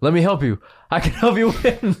 "Kobe, let me help you. I can help you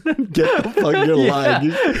win." Get the fuck, you're Yeah. lying.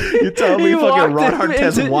 You tell me He fucking walked Ron in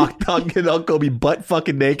Artest into- walked out and Kobe butt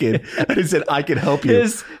fucking naked and he said, I can help you.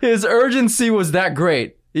 His urgency was that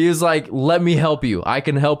great. He was like, "Let me help you. I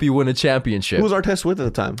can help you win a championship." Who was Artest with at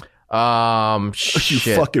the time? You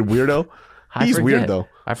Shit. fucking weirdo. He's forget. weird though.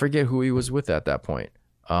 I forget who he was with at that point.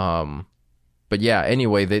 But yeah,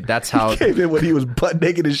 anyway, that's how. Came in when he was butt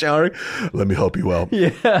naked and showering. Let me help you out.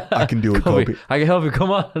 Yeah, I can do it, Kobe. I can help you.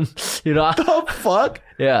 Come on, you know. The fuck?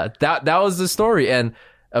 Yeah, that was the story, and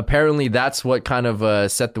apparently that's what kind of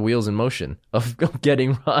set the wheels in motion of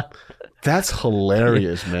getting Ron. That's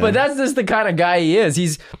hilarious, man. But that's just the kind of guy he is.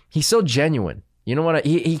 He's so genuine. You know what?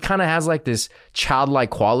 He kind of has like this childlike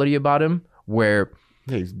quality about him where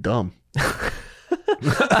Yeah, he's dumb.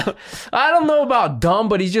 I don't know about dumb,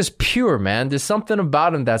 but he's just pure, man. There's something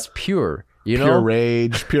about him that's pure. You know, Pure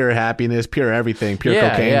rage, pure happiness, pure everything, pure yeah,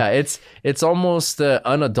 cocaine. yeah. It's almost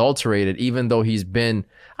unadulterated, even though he's been.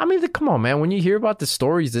 I mean, come on, man. When you hear about the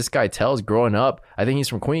stories this guy tells growing up, I think he's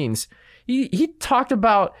from Queens. He talked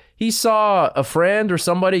about he saw a friend or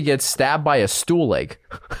somebody get stabbed by a stool leg,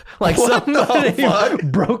 like What the somebody fuck?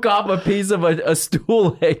 broke off a piece of a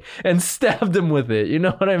stool leg and stabbed him with it. You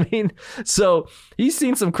know what I mean? So he's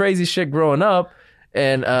seen some crazy shit growing up,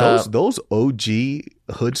 and Those OG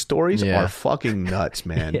hood stories Yeah. are fucking nuts,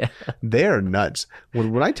 man. Yeah. They're nuts.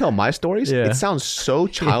 When I tell my stories, Yeah. it sounds so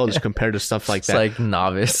childish compared to stuff like it's that. like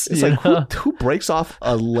novice. It's you like know? who breaks off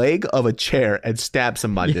a leg of a chair and stabs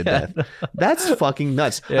somebody to death? That's fucking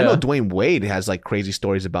nuts. I Yeah. know Dwayne Wade has like crazy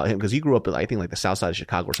stories about him because he grew up in I think like the south side of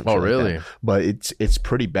Chicago or something. Oh, like really? that. But it's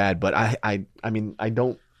pretty bad. But I mean I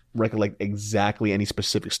don't recollect exactly any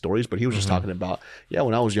specific stories. But he was just Mm-hmm. talking about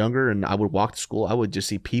when I was younger and I would walk to school, I would just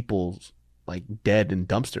see people like dead in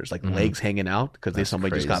dumpsters, like legs hanging out because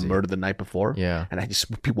somebody just got crazy. murdered the night before. Yeah. And I just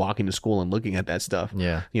would be walking to school and looking at that stuff.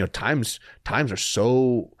 Yeah. You know, times are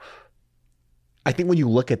so. I think when you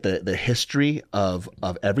look at the history of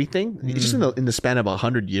everything, it's just in the span of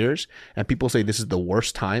 100 years, and people say this is the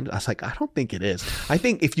worst time. I was like, I don't think it is. I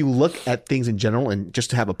think if you look at things in general and just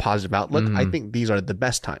to have a positive outlook, I think these are the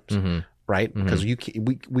best times, right? Because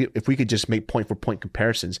if we could just make point for point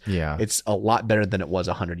comparisons, Yeah. it's a lot better than it was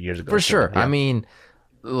 100 years ago. For So, sure. yeah. I mean,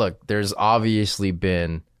 look, there's obviously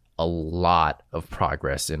been a lot of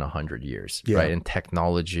progress in 100 years, Yeah. right? In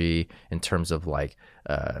technology, in terms of like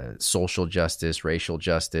social justice, racial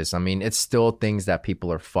justice. I mean, it's still things that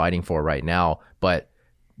people are fighting for right now, but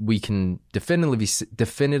we can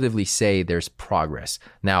definitively say there's progress.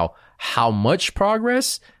 Now, how much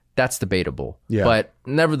progress? That's debatable. Yeah. But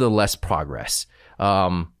nevertheless, progress.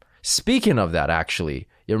 Speaking of that, actually,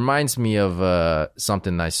 it reminds me of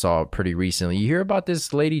something I saw pretty recently. You hear about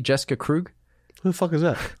this lady, Jessica Krug? Who the fuck is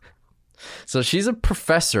that? So she's a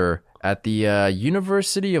professor at the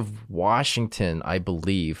University of Washington, I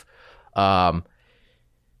believe.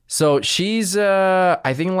 So she's,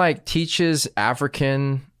 I think, like teaches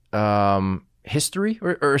African history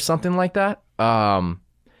or something like that.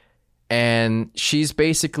 And she's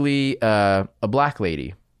basically a black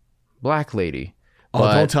lady. Oh,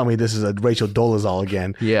 But- don't tell me this is a Rachel Dolezal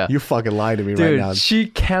again. Yeah. You fucking lied to me right Dude, now. she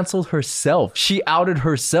canceled herself. She outed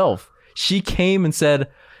herself. She came and said,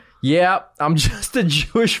 "Yeah, I'm just a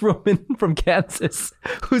Jewish woman from Kansas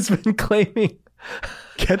who's been claiming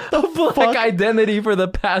Get the black fuck identity for the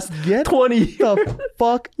past Get 20 years." the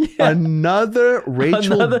fuck another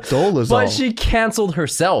Rachel Dolezal. But she canceled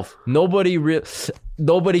herself. Nobody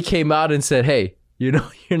came out and said, "Hey, you're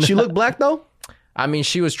not." She looked black though? I mean,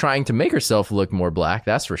 she was trying to make herself look more black.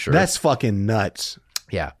 That's for sure. That's fucking nuts.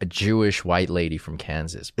 yeah, a Jewish white lady from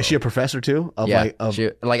Kansas. Bro. Is she a professor too? Of Yeah,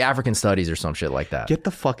 like like African studies or some shit like that. get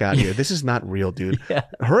the fuck out of here. This is not real, dude.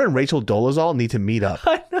 Her and Rachel Dolezal need to meet up.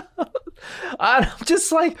 I'm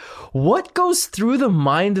just like, what goes through the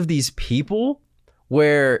mind of these people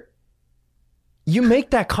where you make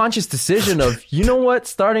that conscious decision of, you know what,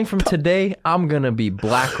 starting from today, I'm going to be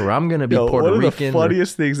black or I'm going to be Puerto Rican. One of the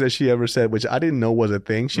funniest things that she ever said, which I didn't know was a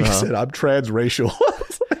thing, she said, I'm transracial.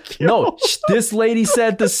 Like, no, this lady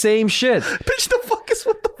said the same shit. Bitch, the fuck is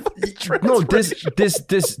what the fuck is transracial? No,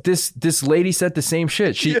 this lady said the same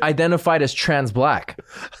shit. She identified as trans black.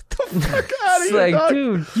 The fuck out of here, like, dog.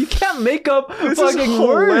 dude, you can't make up This fucking is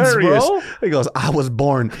words, bro. He goes, I was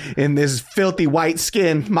born in this filthy white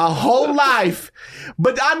skin my whole life,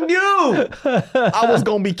 but I knew I was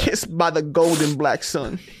gonna be kissed by the golden black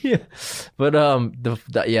sun. Yeah, but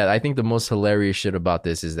I think the most hilarious shit about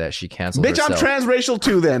this is that she canceled Bitch, herself. I'm transracial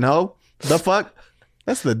too then, ho. The fuck?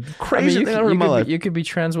 That's the craziest thing I heard in my life. You could be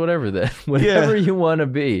trans whatever then. Whatever you want to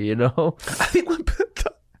be, you know? I think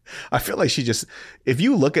I feel like she just, if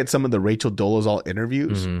you look at some of the Rachel Dolezal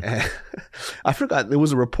interviews, I forgot, there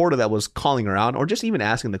was a reporter that was calling her out or just even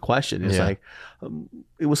asking the question. It's like,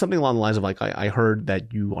 it was something along the lines of like, I heard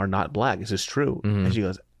that you are not black. Is this true? And she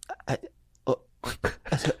goes, I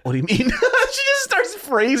said, what do you mean? She just starts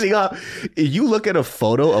phrasing up. If you look at a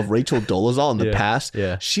photo of Rachel Dolezal in the past,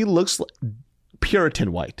 she looks like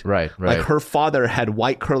Puritan white. Right. Like her father had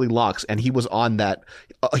white curly locks and he was on that.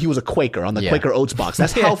 He was a Quaker on the Quaker Oats box.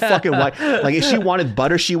 That's how fucking white. Like if she wanted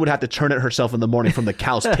butter, she would have to turn it herself in the morning from the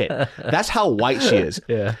cow's tit. That's how white she is.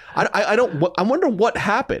 Yeah. I wonder what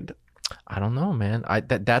happened. I don't know, man.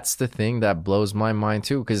 That's the thing that blows my mind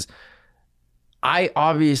too, because I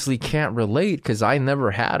obviously can't relate because I never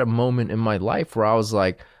had a moment in my life where I was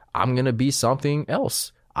like, I'm gonna be something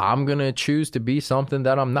else. I'm going to choose to be something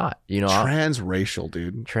that I'm not, you know. Transracial,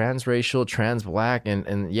 dude. Transracial, trans black.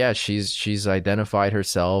 And yeah, she's identified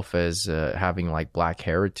herself as having like black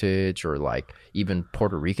heritage or like even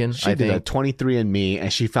Puerto Rican. She did a 23andMe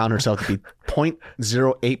and she found herself to be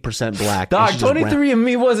 0.08% black. Dog,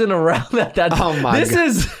 23andMe wasn't around at that time. Oh my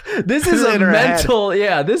God. This is a mental,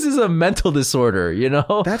 this is a mental disorder, you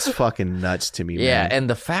know? That's fucking nuts to me, man. Yeah, and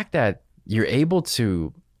the fact that you're able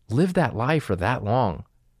to live that life for that long.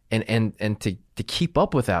 And to keep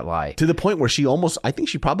up with that lie. To the point where I think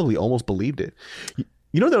she probably almost believed it.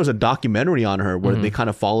 You know, there was a documentary on her where they kind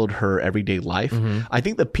of followed her everyday life. I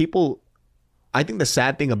think the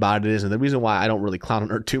sad thing about it is, and the reason why I don't really clown on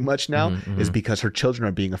her too much now is because her children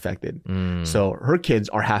are being affected. So her kids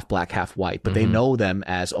are half black, half white, but they know them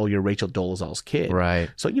as, oh, you're Rachel Dolezal's kid. Right.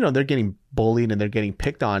 So, you know, they're getting bullied and they're getting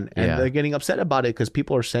picked on and they're getting upset about it because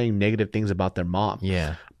people are saying negative things about their mom.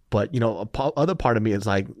 Yeah. But, you know, other part of me is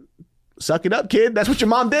like, suck it up, kid. That's what your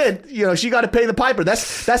mom did. You know, she got to pay the piper.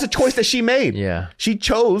 That's a choice that she made. Yeah. She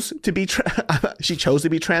chose to be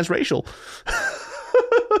transracial.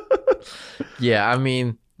 Yeah, I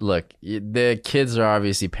mean, look, the kids are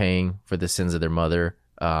obviously paying for the sins of their mother,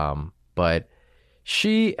 but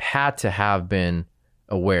she had to have been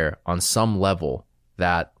aware on some level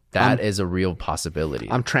that is a real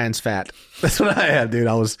possibility. I'm trans fat. That's what I am, dude.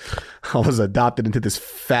 I was adopted into this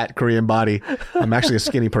fat Korean body. I'm actually a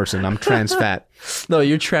skinny person. I'm trans fat. No,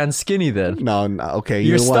 you're trans skinny then. No, okay.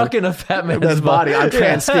 You're stuck in a fat man's body. I'm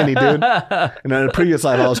trans skinny, dude. And in the previous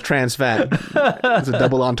life, I was trans fat. It's a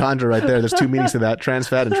double entendre right there. There's two meanings to that: trans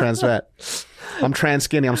fat and trans fat. I'm trans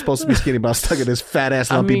skinny. I'm supposed to be skinny, but I'm stuck in this fat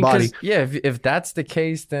ass lumpy body. Yeah, if that's the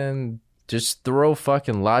case, then just throw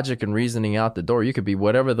fucking logic and reasoning out the door. You could be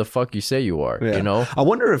whatever the fuck you say you are, you know? I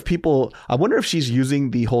wonder if she's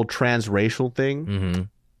using the whole transracial thing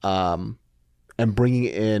and bringing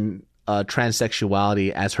in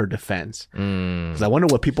transsexuality as her defense. Because I wonder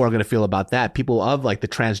what people are going to feel about that. People of like the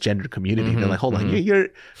transgender community. They're like, hold on, you're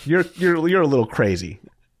a little crazy,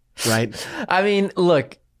 right? I mean,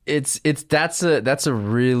 look, that's a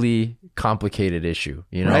really complicated issue,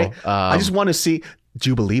 you know? Right? I just want to see...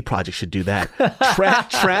 Jubilee Project should do that.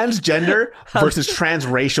 Transgender versus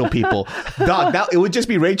transracial people. Dog, it would just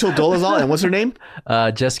be Rachel Dolezal and what's her name?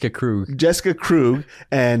 Jessica Krug. Jessica Krug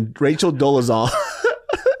and Rachel Dolezal.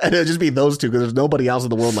 And it'll just be those two because there's nobody else in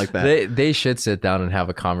the world like that. They should sit down and have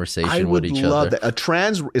a conversation with each other. I would love that.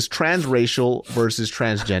 Is transracial versus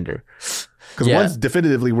transgender. Because one's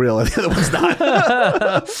definitively real and the other one's not.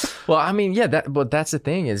 Well, I mean, but that's the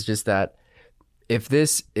thing is just that if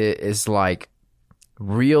this is like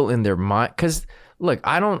real in their mind, because look,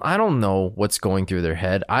 I don't know what's going through their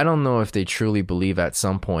head. I don't know if they truly believe at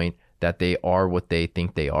some point that they are what they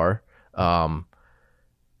think they are,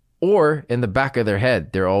 or in the back of their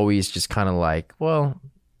head they're always just kind of like, well,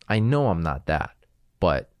 I know I'm not that,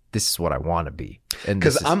 but this is what I want to be. And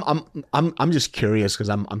because I'm just curious because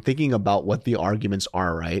I'm thinking about what the arguments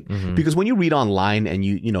are, right? Because when you read online and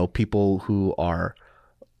you know people who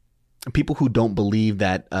don't believe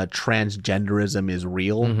that transgenderism is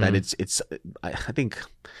real, that it's I think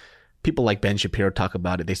people like Ben Shapiro talk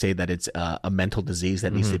about it. They say that it's a mental disease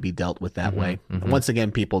that needs to be dealt with that way. Once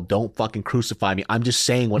again, people, don't fucking crucify me. I'm just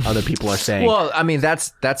saying what other people are saying. Well, I mean,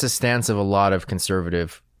 that's a stance of a lot of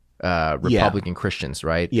conservative Republican Christians,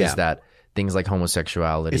 right? Yeah. Is that things like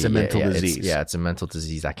homosexuality It's a mental disease. It's a mental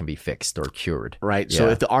disease that can be fixed or cured. Right. Yeah. So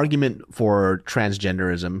if the argument for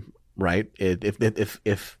transgenderism, right, if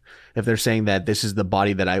they're saying that this is the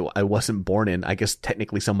body that I wasn't born in, I guess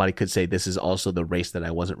technically somebody could say this is also the race that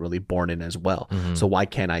I wasn't really born in as well. So why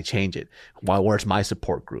can't I change it? Where's my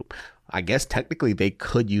support group? I guess technically they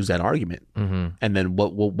could use that argument. And then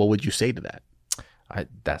what would you say to that?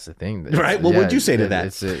 That's the thing. Right. What would you say to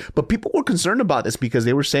that? But people were concerned about this because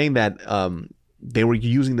they were saying that they were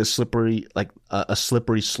using the slippery, like a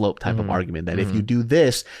slippery slope type of argument that if you do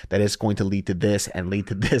this, that it's going to lead to this and lead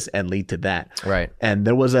to this and lead to that. Right. And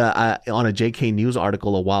there was on a JK News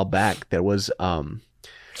article a while back, there was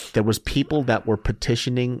people that were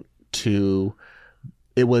petitioning to.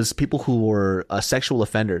 It was people who were sexual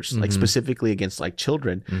offenders, like specifically against like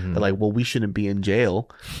children. They're like, well, we shouldn't be in jail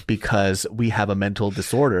because we have a mental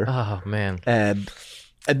disorder. Oh man. And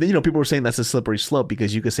then, you know, people were saying that's a slippery slope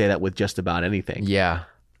because you could say that with just about anything. Yeah.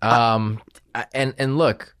 And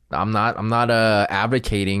look, I'm not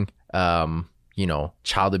advocating you know,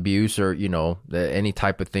 child abuse or, you know, any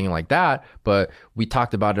type of thing like that. But we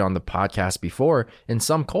talked about it on the podcast before. In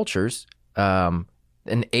some cultures, an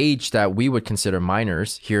age that we would consider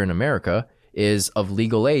minors here in America is of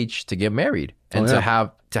legal age to get married and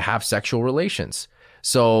to have sexual relations.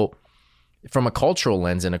 So from a cultural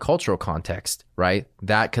lens, in a cultural context, right,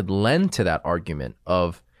 that could lend to that argument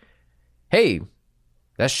of, hey,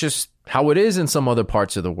 that's just how it is in some other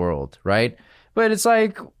parts of the world, right? But it's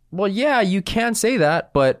like, well, yeah, you can say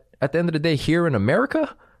that, but at the end of the day, here in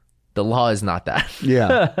America, the law is not that.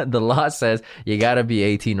 Yeah. The law says you got to be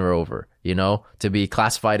 18 or over, you know, to be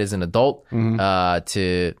classified as an adult,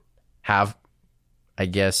 to have, I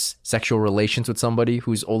guess, sexual relations with somebody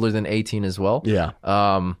who's older than 18 as well. Yeah.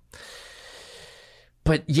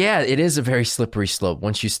 But yeah, it is a very slippery slope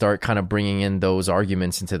once you start kind of bringing in those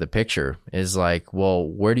arguments into the picture. Is like, well,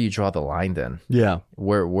 where do you draw the line then? Yeah.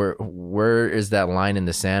 Where is that line in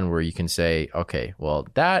the sand where you can say, okay, well,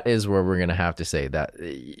 that is where we're gonna have to say that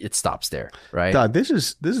it stops there, right? God, that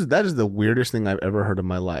is the weirdest thing I've ever heard in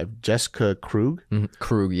my life. Jessica Krug.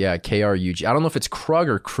 Krug, yeah, Krug. I don't know if it's Krug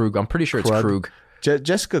or Krug. I'm pretty sure it's Krug.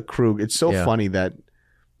 Jessica Krug. It's so funny that.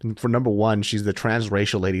 For number one, she's the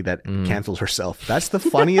transracial lady that cancels herself. That's the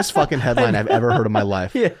funniest fucking headline I've ever heard in my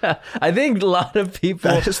life. Yeah, I think a lot of people,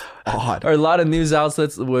 that is odd, or a lot of news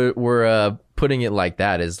outlets were putting it like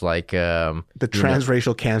that. Is like the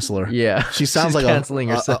transracial canceller. Yeah, she sounds like canceling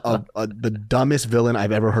herself. The dumbest villain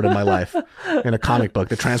I've ever heard in my life in a comic book.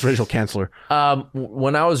 The transracial canceller.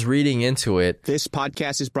 When I was reading into it, this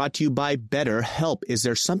podcast is brought to you by BetterHelp. Is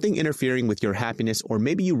there something interfering with your happiness, or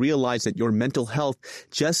maybe you realize that your mental health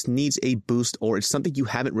just needs a boost, or it's something you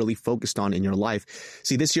haven't really focused on in your life?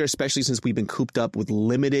 See, this year, especially since we've been cooped up with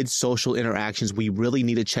limited social interactions, we really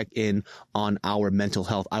need to check in on our mental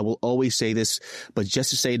health. I will always say this, but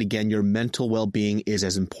just to say it again, your mental well-being is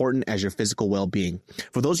as important as your physical well-being.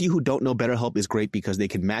 For those of you who don't know, BetterHelp is great because they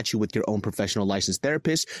can match you with your own professional licensed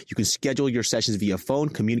therapist. You can schedule your sessions via phone,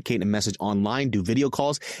 communicate and message online, do video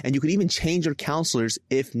calls, and you can even change your counselors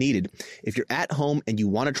if needed. If you're at home and you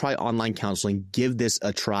want to try online counseling, give this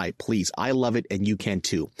a try, please. I love it and you can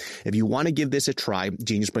too. If you want to give this a try,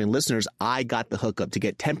 Genius Brain listeners, I got the hookup. To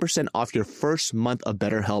get 10% off your first month of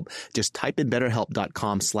BetterHelp, just type in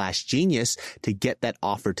betterhelp.com/genius to get that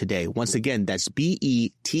offer today. Once again, that's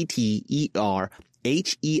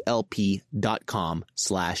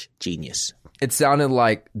BetterHelp.com/genius. It sounded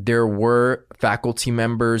like there were faculty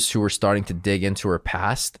members who were starting to dig into her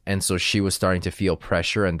past, and so she was starting to feel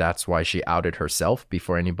pressure, and that's why she outed herself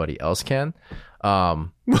before anybody else can.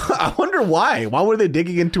 I wonder why. Why were they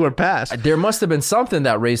digging into her past? There must have been something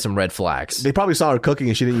that raised some red flags. They probably saw her cooking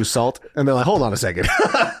and she didn't use salt, and they're like, hold on a second.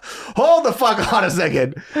 Hold the fuck on a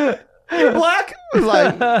second. You're black? It's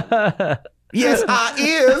like, yes, I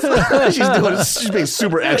is. She's being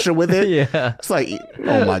super extra with it. Yeah. It's like,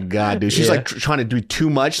 oh my God, dude. She's like trying to do too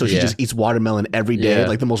much, so she just eats watermelon every day,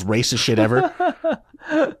 like the most racist shit ever.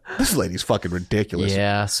 This lady's fucking ridiculous.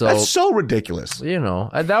 Yeah, so that's so ridiculous. You know,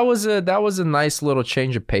 that was a nice little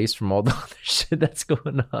change of pace from all the other shit that's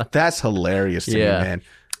going on. That's hilarious to me, man.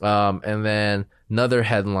 And then another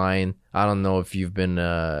headline. I don't know if you've been.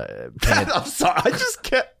 I'm sorry. I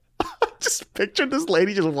just pictured this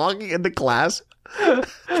lady just walking into class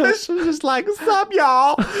This was just like, what's up,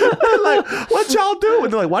 y'all? Like, what y'all do?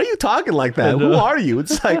 And they're like, why are you talking like that? Who are you?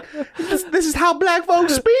 It's like, this is how black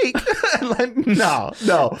folks speak. Like,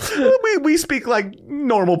 no. We speak like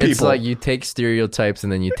normal people. It's like you take stereotypes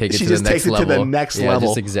and then you take it She to the just next takes it level. to the next level.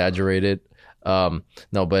 Just exaggerate it.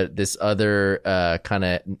 No, but this other kind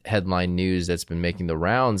of headline news that's been making the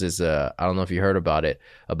rounds is I don't know if you heard about it,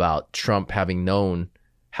 about Trump having known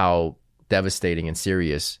how devastating and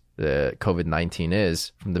serious the COVID-19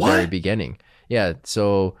 is from the very beginning. Yeah,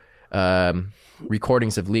 so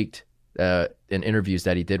recordings have leaked in interviews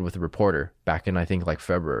that he did with a reporter back in, I think, like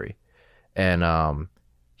February. And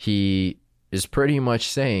he is pretty much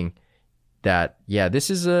saying that, yeah,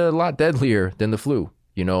 this is a lot deadlier than the flu.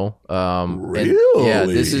 You know, really? And yeah,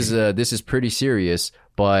 this is pretty serious,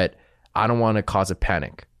 but I don't want to cause a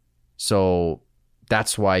panic. So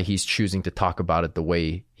that's why he's choosing to talk about it the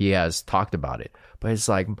way he has talked about it. But it's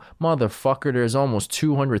like, motherfucker, there's almost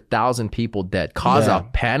 200,000 people dead. Cause a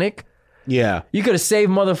panic? Yeah. You could have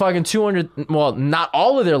saved motherfucking 200, well, not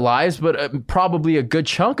all of their lives, but probably a good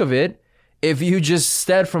chunk of it if you just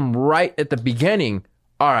said from right at the beginning,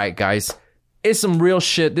 all right, guys, it's some real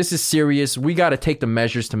shit. This is serious. We got to take the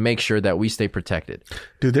measures to make sure that we stay protected.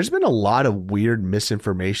 Dude, there's been a lot of weird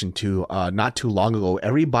misinformation too. Not too long ago,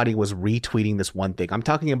 everybody was retweeting this one thing. I'm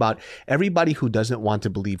talking about everybody who doesn't want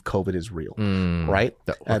to believe COVID is real, right?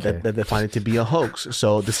 Okay. That they find it to be a hoax.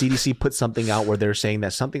 So the CDC put something out where they're saying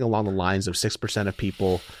that something along the lines of 6% of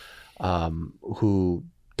people who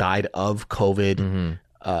died of COVID.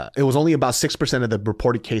 It was only about 6% of the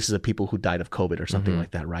reported cases of people who died of COVID or something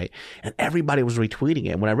like that, right? And everybody was retweeting it.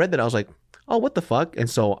 And when I read that, I was like, oh, what the fuck? And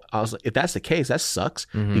so I was like, if that's the case, that sucks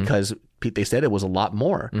because they said it was a lot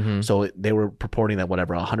more. So they were purporting that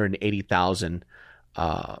 180,000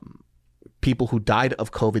 people who died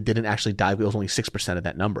of COVID didn't actually die. It was only 6% of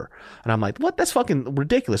that number. And I'm like, what? That's fucking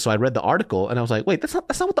ridiculous. So I read the article and I was like, wait, that's not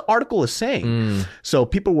what the article is saying. So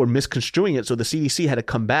people were misconstruing it. So the CDC had to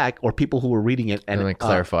come back, or people who were reading it and then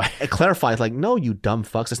clarify. Clarify. Like, no, you dumb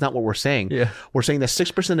fucks. That's not what we're saying. Yeah. We're saying that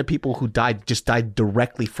 6% of people who died just died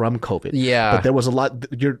directly from COVID. Yeah. But there was a lot,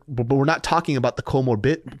 but we're not talking about the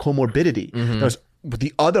comorbidity. There's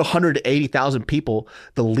the other 180,000 people,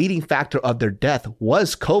 the leading factor of their death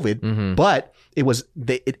was COVID, but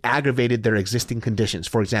it aggravated their existing conditions.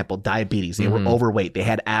 For example, diabetes. They were overweight. They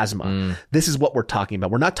had asthma. This is what we're talking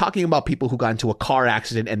about. We're not talking about people who got into a car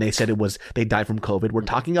accident and they said they died from COVID. We're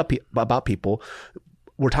talking about people.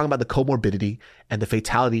 We're talking about the comorbidity and the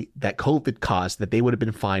fatality that COVID caused, that they would have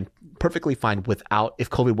been perfectly fine without,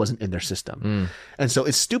 if COVID wasn't in their system. And so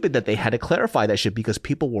it's stupid that they had to clarify that shit because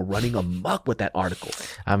people were running amok with that article.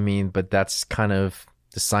 I mean, but that's kind of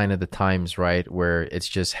the sign of the times, right? Where it's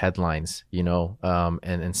just headlines, you know,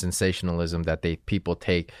 and sensationalism that people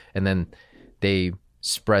take, and then they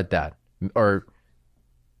spread that, or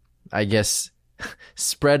I guess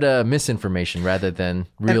spread misinformation rather than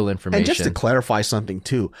real information. And just to clarify something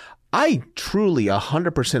too, I truly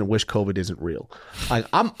 100% wish COVID isn't real. Like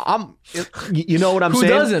you know what I'm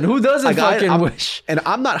saying? Who doesn't fucking wish? And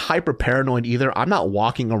I'm not hyper paranoid either. I'm not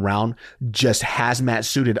walking around just hazmat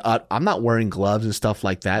suited up. I'm not wearing gloves and stuff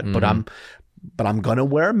like that, but I'm going to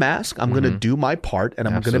wear a mask. I'm going to do my part, and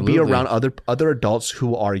I'm going to be around other adults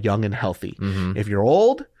who are young and healthy. If you're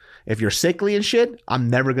old, if you're sickly and shit, I'm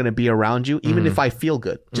never going to be around you, even if I feel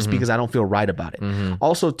good, just because I don't feel right about it.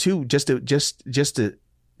 Also, too, just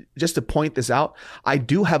to point this out, I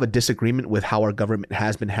do have a disagreement with how our government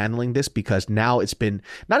has been handling this, because now it's been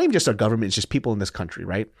not even just our government, it's just people in this country,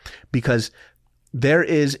 right? Because there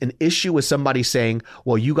is an issue with somebody saying,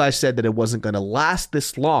 well, you guys said that it wasn't going to last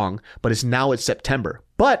this long, but it's September.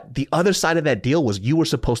 But the other side of that deal was you were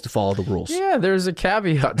supposed to follow the rules. Yeah, there's a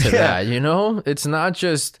caveat to that, you know? It's not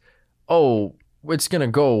just, oh, it's going to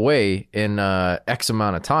go away in X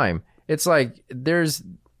amount of time. It's like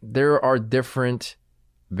there are different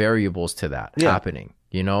variables to that happening,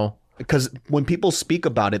 you know? Because when people speak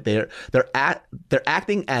about it, they're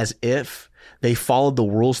acting as if they followed the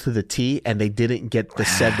rules to the T and they didn't get the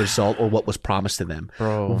said result or what was promised to them.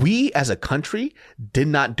 Bro, we as a country did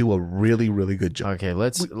not do a really, really good job. Okay,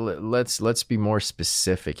 let's be more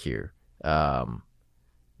specific here. Not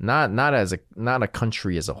a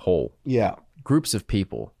country as a whole. Yeah. Groups of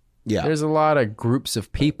people. Yeah. There's a lot of groups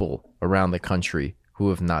of people around the country who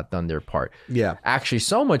have not done their part. Yeah. Actually,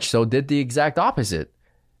 so much so did the exact opposite.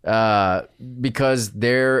 Because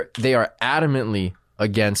they are adamantly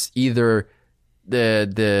against either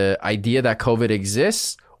the idea that COVID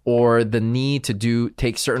exists or the need to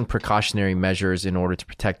take certain precautionary measures in order to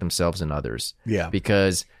protect themselves and others. Yeah.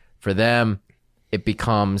 Because for them, it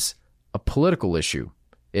becomes a political issue.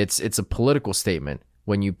 It's a political statement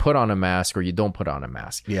when you put on a mask or you don't put on a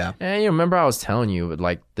mask. Yeah. And you remember I was telling you,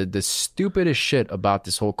 like, the stupidest shit about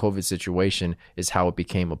this whole COVID situation is how it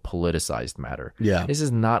became a politicized matter. Yeah. This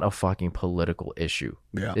is not a fucking political issue.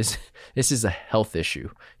 Yeah. This is a health issue,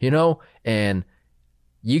 you know? And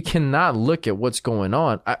you cannot look at what's going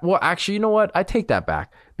on. Well, actually, you know what? I take that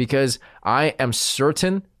back, because I am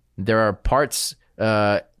certain there are parts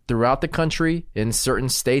throughout the country in certain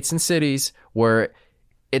states and cities where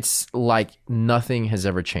it's like nothing has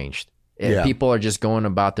ever changed. And Yeah. people are just going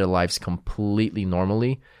about their lives completely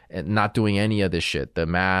normally and not doing any of this shit. The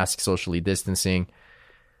mask, socially distancing.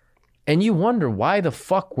 And you wonder why the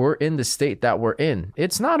fuck we're in the state that we're in.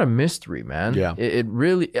 It's not a mystery, man. Yeah. It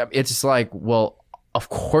really, it's just like, well, of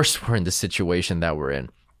course we're in the situation that we're in.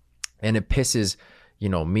 And it pisses, you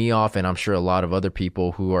know, me off, and I'm sure a lot of other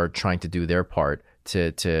people who are trying to do their part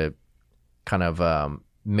to kind of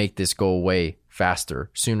make this go away faster,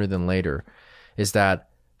 sooner than later, is that,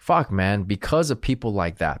 fuck, man, because of people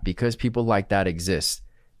like that, because people like that exist,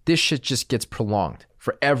 this shit just gets prolonged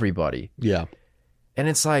for everybody. Yeah. And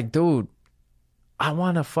it's like, dude, I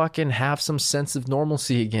want to fucking have some sense of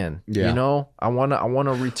normalcy again. Yeah. You know, I want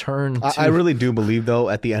to return to... I really do believe, though,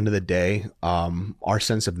 at the end of the day, our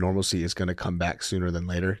sense of normalcy is going to come back sooner than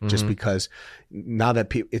later, just because now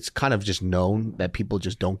that it's kind of just known that people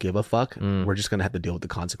just don't give a fuck. We're just going to have to deal with the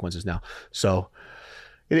consequences now. So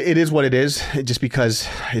it is what it is, just because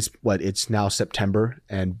it's now September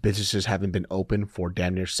and businesses haven't been open for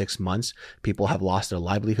damn near 6 months. People have lost their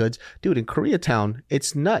livelihoods. Dude, in Koreatown,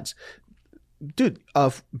 it's nuts. Dude,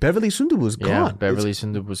 Beverly Sundubu is gone. Yeah, Beverly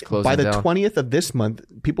Sundubu was closing by the down. 20th of this month.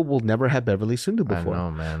 People will never have Beverly Sundubu I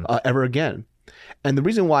know, man. ever again. And the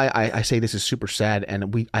reason why I say this is super sad,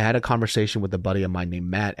 and I had a conversation with a buddy of mine named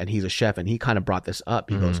Matt, and he's a chef, and he kind of brought this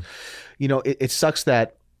up. He goes, you know, it sucks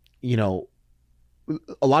that, you know,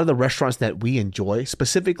 a lot of the restaurants that we enjoy,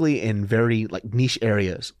 specifically in very like niche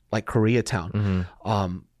areas like Koreatown,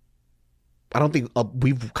 I don't think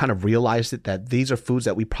we've kind of realized it, that these are foods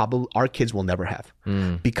that our kids will never have,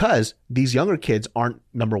 because these younger kids aren't,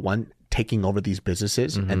 number one, taking over these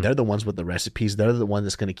businesses, and they're the ones with the recipes. They're the ones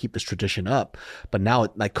that's going to keep this tradition up. But now,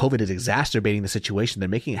 like, COVID is exacerbating the situation. They're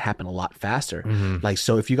making it happen a lot faster. Like,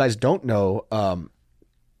 so if you guys don't know,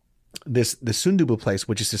 the Sundubu place,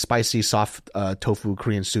 which is the spicy soft tofu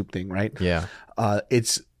Korean soup thing, right? Yeah.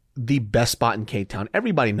 It's the best spot in K-Town.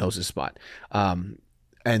 Everybody knows this spot.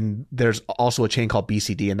 And there's also a chain called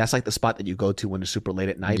BCD, and that's like the spot that you go to when it's super late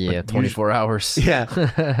at night. Yeah, but 24 hours. Yeah,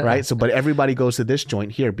 right? So, but everybody goes to this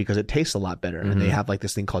joint here because it tastes a lot better. And they have like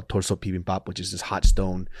this thing called torso bibimbap, which is this hot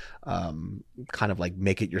stone, kind of like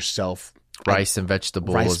make it yourself. Rice and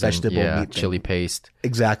vegetables. vegetable, meat chili paste.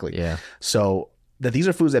 Exactly. Yeah. So that these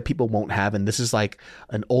are foods that people won't have, and this is like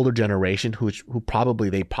an older generation who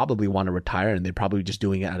probably want to retire, and they're probably just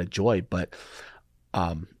doing it out of joy. But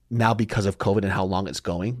now, because of COVID and how long it's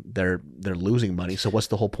going, they're losing money. So what's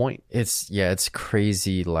the whole point? It's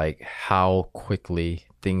crazy, like how quickly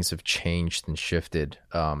things have changed and shifted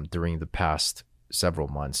during the past several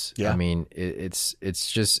months. Yeah. I mean, it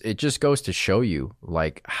just goes to show you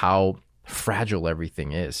like how fragile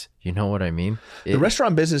everything is. You know what I mean? The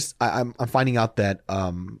restaurant business, I'm finding out that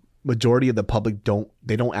majority of the public don't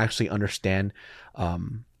actually understand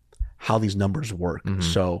how these numbers work.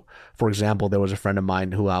 So, for example, there was a friend of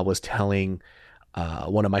mine who I was telling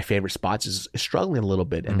one of my favorite spots is struggling a little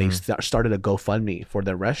bit, and they started a GoFundMe for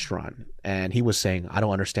their restaurant. And he was saying, I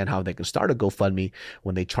don't understand how they can start a GoFundMe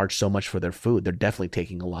when they charge so much for their food. They're definitely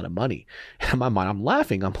taking a lot of money. And in my mind, I'm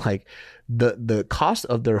laughing. I'm like, the cost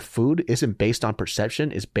of their food isn't based on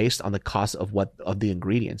perception; it's based on the cost of the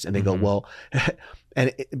ingredients. And they go, well.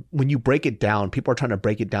 And when you break it down, people are trying to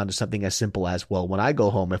break it down to something as simple as, well, when I go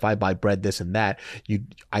home, if I buy bread, this and that,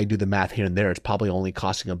 I do the math here and there. It's probably only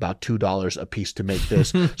costing about $2 a piece to make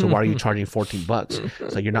this. So why are you charging $14?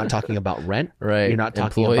 So you're not talking about rent, right? You're not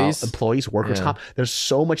talking about employees, workers' comp. There's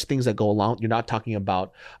so much things that go along. You're not talking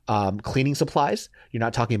about cleaning supplies. You're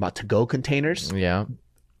not talking about to-go containers. Yeah.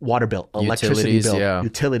 Water bill, electricity bill,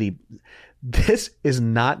 utility. This is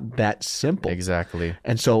not that simple. Exactly.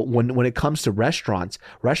 And so when it comes to restaurants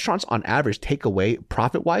on average take away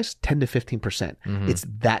profit-wise 10 to 15%. It's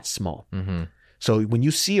that small. So when you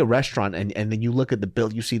see a restaurant and then you look at the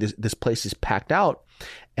bill, you see this place is packed out,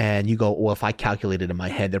 and you go, well, if I calculated in my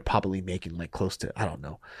head, they're probably making like close to, I don't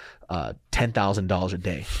know, $10,000 a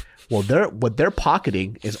day. Well, what they're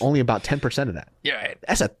pocketing is only about 10% of that. Yeah.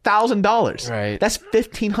 That's $1,000. Right. That's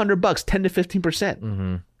 $1,500, 10 to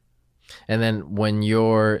 15%. And then when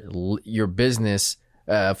your business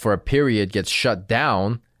for a period gets shut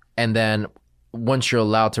down, and then once you're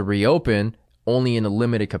allowed to reopen, only in a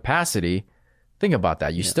limited capacity, think about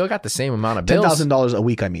that. You still got the same amount of bills. $10,000 a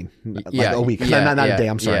week. I mean, like a week, not a day.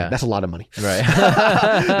 I'm sorry. That's a lot of money. Right.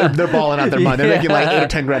 they're balling out their money. They're making like 8 or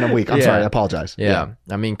 10 grand a week. I'm sorry. I apologize. Yeah.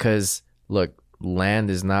 I mean, because look, land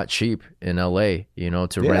is not cheap in LA,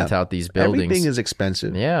 to rent out these buildings. Everything is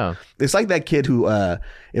expensive. Yeah. It's like that kid who, it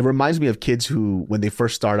reminds me of kids who, when they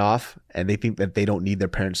first start off and they think that they don't need their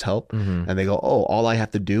parents' help and they go, oh, all I have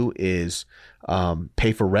to do is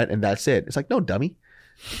pay for rent and that's it. It's like, no, dummy.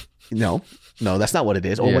 No, that's not what it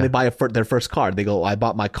is. Or when they buy their first car, they go, I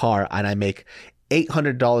bought my car and I make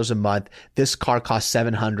 $800 a month. This car costs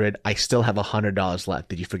 $700. I still have $100 left.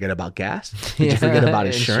 Did you forget about gas? Did you forget about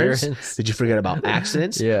insurance? Did you forget about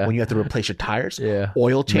accidents? When you have to replace your tires?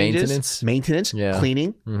 Oil changes? Maintenance?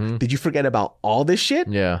 Cleaning? Did you forget about all this shit?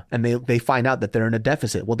 And they find out that they're in a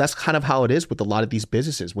deficit. Well, that's kind of how it is with a lot of these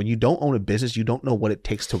businesses. When you don't own a business, you don't know what it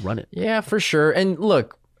takes to run it. Yeah, for sure. And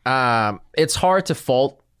look, it's hard to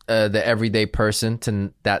fault the everyday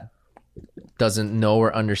person that doesn't know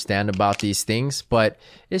or understand about these things, but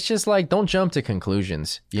it's just like, don't jump to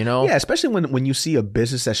conclusions, Yeah, especially when you see a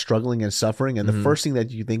business that's struggling and suffering, and the first thing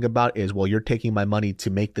that you think about is, well, you're taking my money to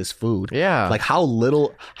make this food. Yeah. Like how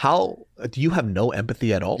do you have no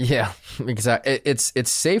empathy at all? Yeah, exactly. It's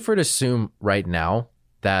safer to assume right now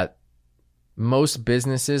that most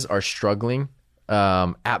businesses are struggling.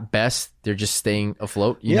 At best, they're just staying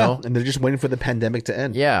afloat, you know? And they're just waiting for the pandemic to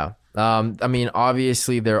end. Yeah. I mean,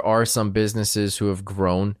 obviously, there are some businesses who have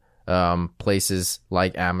grown, places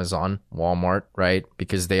like Amazon, Walmart, right?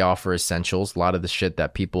 Because they offer essentials. A lot of the shit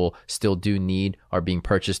that people still do need are being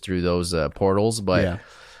purchased through those portals. But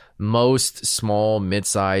most small,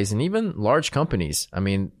 mid-size, and even large companies, I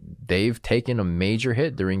mean, they've taken a major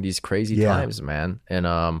hit during these crazy times, man. And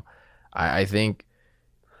I think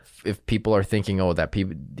if people are thinking, that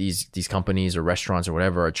these companies or restaurants or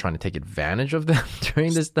whatever are trying to take advantage of them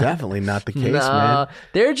during this time, definitely not the case, man.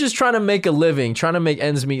 They're just trying to make a living, trying to make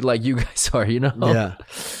ends meet like you guys are, Yeah,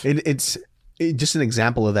 it's just an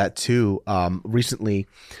example of that too. Recently,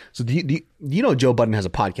 so do you know Joe Budden has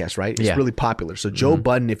a podcast, right? It's really popular. So Joe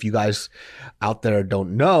Budden, if you guys out there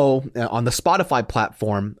don't know, on the Spotify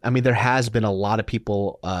platform, I mean, there has been a lot of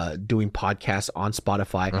people doing podcasts on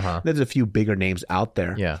Spotify. There's a few bigger names out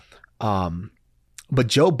there. Yeah. But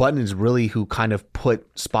Joe Budden is really who kind of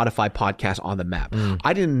put Spotify podcasts on the map.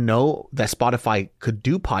 I didn't know that Spotify could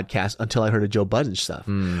do podcasts until I heard of Joe Budden stuff,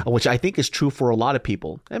 which I think is true for a lot of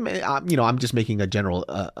people. I mean, I'm just making a general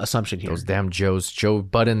assumption here. Those damn Joes, Joe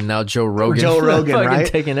Budden, now Joe Rogan. Joe Rogan, right?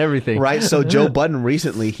 Taking everything. Right. So Joe Budden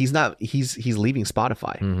recently, he's leaving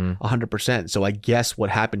Spotify 100%. So I guess what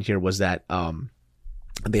happened here was that,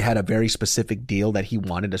 they had a very specific deal that he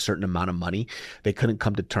wanted a certain amount of money. They couldn't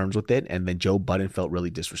come to terms with it. And then Joe Budden felt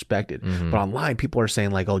really disrespected. But online, people are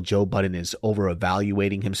saying like, oh, Joe Budden is over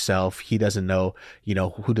evaluating himself. He doesn't know,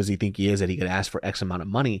 who does he think he is that he could ask for X amount of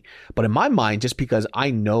money. But in my mind, just because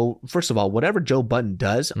I know, first of all, whatever Joe Budden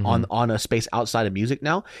does on a space outside of music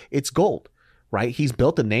now, it's gold. Right? He's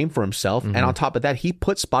built a name for himself. And on top of that, he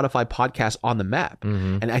put Spotify podcasts on the map.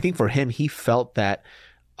 And I think for him, he felt that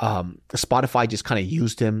Spotify just kind of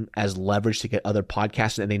used him as leverage to get other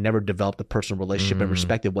podcasts, and they never developed a personal relationship and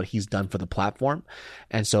respected what he's done for the platform.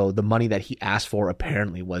 And so the money that he asked for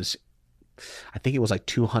apparently was, I think it was like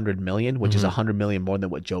 200 million, which is 100 million more than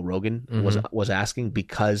what Joe Rogan was asking,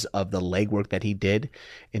 because of the legwork that he did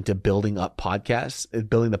into building the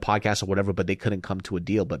podcast or whatever. But they couldn't come to a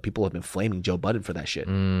deal. But people have been flaming Joe Budden for that shit,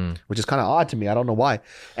 which is kind of odd to me. I don't know why.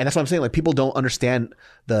 And that's what I'm saying. Like, people don't understand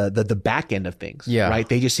the back end of things. Right?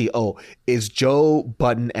 They just see, is Joe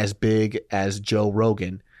Budden as big as Joe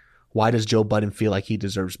Rogan? Why does Joe Budden feel like he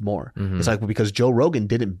deserves more? It's like, because Joe Rogan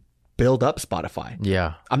didn't build up Spotify.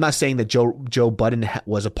 Yeah. I'm not saying that Joe Budden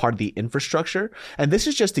was a part of the infrastructure. And this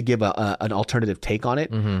is just to give an alternative take on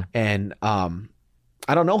it. And I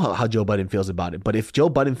don't know how Joe Budden feels about it. But if Joe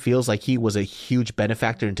Budden feels like he was a huge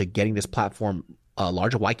benefactor into getting this platform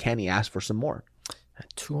larger, why can't he ask for some more?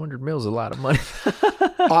 200 mil is a lot of money.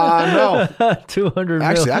 No. 200 mil.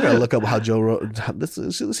 Actually, I gotta look up how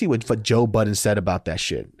let's see what Joe Budden said about that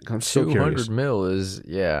shit. I'm so 200 curious. 200 mil is,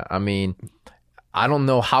 I mean, I don't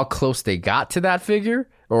know how close they got to that figure,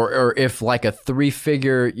 or if like a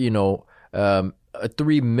three-figure, a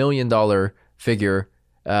 $3 million figure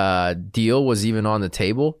deal was even on the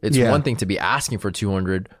table. It's one thing to be asking for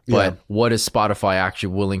 200, but what is Spotify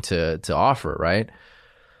actually willing to offer, right?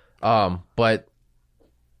 But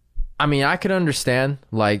I mean, I could understand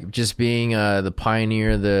like just being the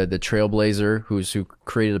pioneer, the trailblazer who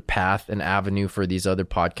created a path, an avenue for these other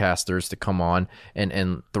podcasters to come on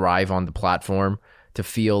and thrive on the platform, to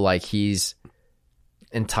feel like he's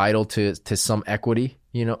entitled to some equity,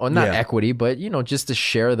 or not equity, but just to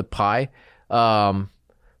share the pie.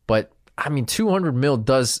 But I mean, 200 mil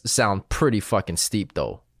does sound pretty fucking steep,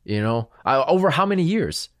 though. Over how many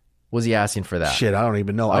years was he asking for that? Shit, I don't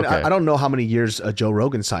even know. Okay. I don't know how many years Joe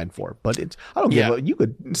Rogan signed for, but I don't give a. You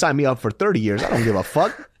could sign me up for 30 years. I don't give a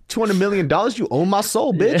fuck. $200 million, you own my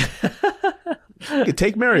soul, bitch. You could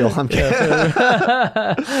take Mariel. I'm kidding.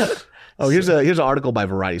 Oh, here's an article by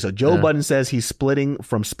Variety. So Joe Budden says he's splitting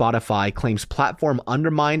from Spotify, claims platform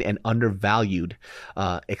undermined and undervalued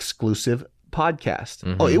exclusive podcast.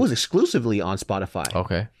 Mm-hmm. Oh, it was exclusively on Spotify.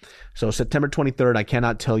 Okay. So September 23rd, I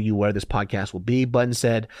cannot tell you where this podcast will be, Budden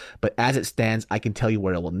said, but as it stands, I can tell you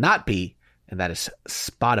where it will not be, and that is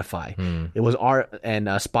Spotify. It was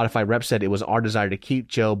Spotify rep said it was our desire to keep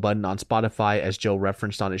Joe Budden on Spotify. As Joe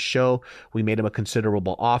referenced on his show, we made him a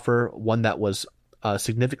considerable offer, one that was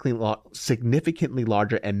significantly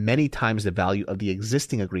larger and many times the value of the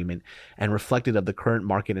existing agreement and reflected of the current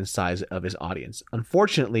market and size of his audience.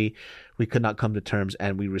 Unfortunately, we could not come to terms,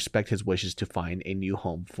 and we respect his wishes to find a new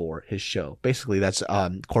home for his show. Basically, that's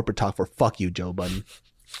corporate talk for fuck you, Joe Budden.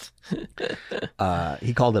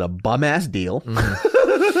 He called it a bum-ass deal.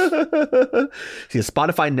 See,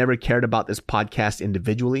 Spotify never cared about this podcast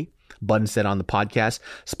individually. Budden said on the podcast,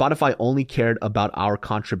 Spotify only cared about our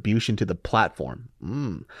contribution to the platform.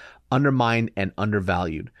 Undermined and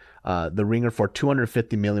undervalued. The Ringer for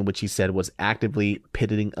 $250 million, which he said was actively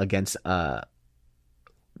pitting against us.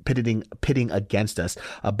 Budden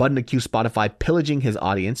accused Spotify pillaging his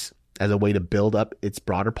audience as a way to build up its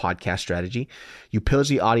broader podcast strategy. You pillage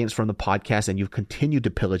the audience from the podcast, and you've continued to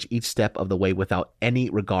pillage each step of the way without any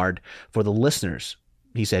regard for the listeners.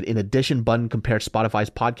 He said, in addition, Budden compared Spotify's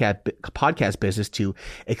podcast business to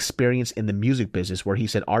experience in the music business, where he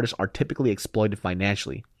said artists are typically exploited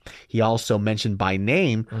financially. He also mentioned by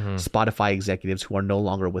name Spotify executives who are no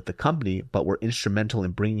longer with the company, but were instrumental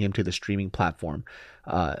in bringing him to the streaming platform.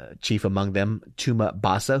 Chief among them, Chuma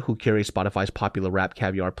Basa, who carries Spotify's popular Rap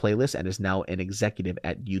Caviar playlist and is now an executive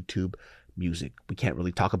at YouTube Music. We can't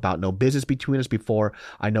really talk about no business between us before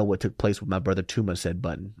I know what took place with my brother Chuma, said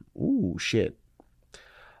Budden. Ooh, shit.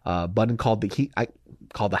 Budden called the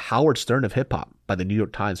Howard Stern of hip hop by the New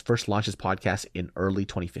York Times, first launched his podcast in early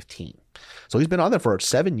 2015. So he's been on there for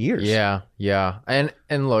 7 years. Yeah. And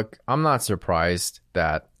look, I'm not surprised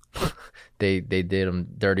that they did him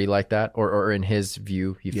dirty like that, or in his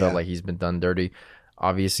view, he felt like he's been done dirty.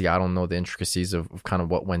 Obviously, I don't know the intricacies of kind of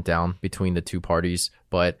what went down between the two parties,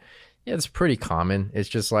 but yeah, it's pretty common. It's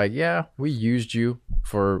just like, yeah, we used you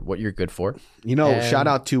for what you're good for. Shout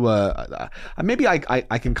out to maybe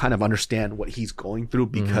I can kind of understand what he's going through,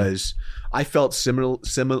 because I felt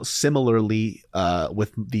similarly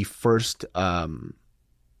with the first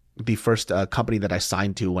company that I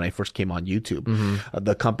signed to when I first came on YouTube.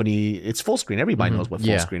 The company, it's Fullscreen. Everybody knows what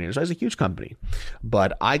Fullscreen is. It's a huge company.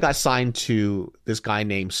 But I got signed to this guy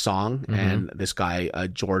named Song and this guy,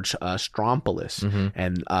 George Strompoulos.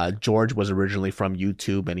 And George was originally from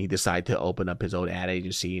YouTube, and he decided to open up his own ad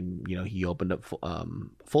agency, and he opened up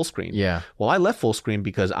Fullscreen. Yeah. Well, I left Fullscreen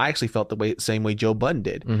because I actually felt the same way Joe Budden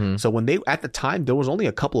did. So when at the time, there was only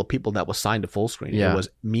a couple of people that was signed to Fullscreen. It was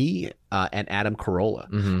me and Adam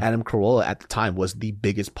Carolla. Adam Carolla at the time was the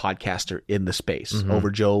biggest podcaster in the space over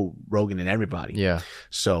Joe Rogan and everybody. Yeah.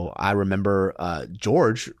 So I remember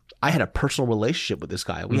George, I had a personal relationship with this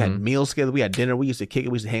guy. We had meals together. We had dinner. We used to kick it.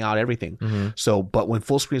 We used to hang out, everything. So, but when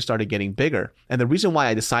Fullscreen started getting bigger, and the reason why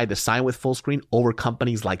I decided to sign with Fullscreen over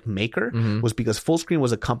companies like Maker was because Fullscreen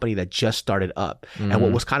was a company that just started up. And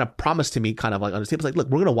what was kind of promised to me, kind of like on the table, was like, look,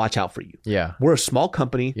 we're going to watch out for you. Yeah. We're a small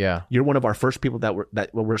company. Yeah. You're one of our first people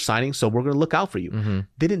that we're signing. So we're going to look out for you.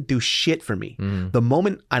 They didn't do shit for me. The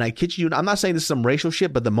moment, and I kid you, I'm not saying this is some racial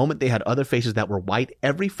shit, but the moment they had other faces that were white,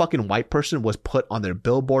 every fucking white person was put on their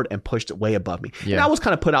billboard and pushed way above me. Yeah. And I was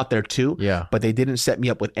kind of put out there too. Yeah. But they didn't set me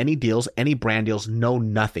up with any deals, any brand deals, no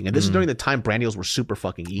nothing. And this is during the time brand deals were super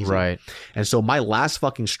fucking easy. Right. And so my last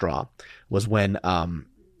fucking straw was when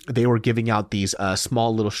they were giving out these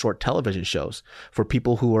small little short television shows for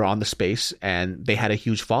people who were on the space and they had a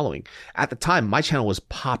huge following. At the time, my channel was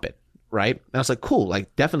popping. Right. And I was like, cool,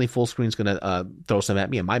 like definitely Fullscreen's going to throw some at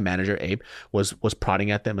me. And my manager, Abe, was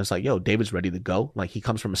prodding at them. It's like, yo, David's ready to go. Like, he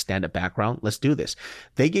comes from a stand-up background. Let's do this.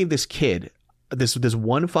 They gave this kid, this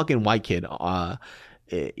one fucking white kid,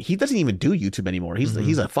 he doesn't even do YouTube anymore.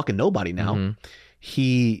 He's a fucking nobody now.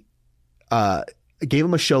 He gave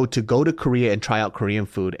him a show to go to Korea and try out Korean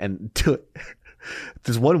food, and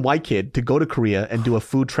this one white kid to go to Korea and do a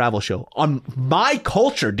food travel show on my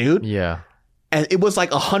culture, dude. Yeah. And it was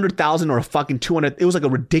like 100,000 or a fucking 200. It was like a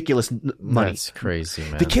ridiculous money. That's crazy,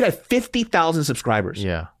 man. The kid had 50,000 subscribers.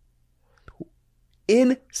 Yeah.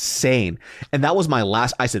 Insane. And that was my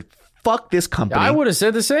last. I said, fuck this company. I would have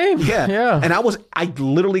said the same. Yeah. Yeah. And I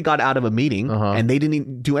literally got out of a meeting and they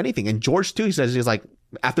didn't do anything. And George too, he's like,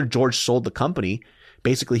 after George sold the company,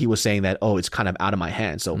 basically he was saying that, oh, it's kind of out of my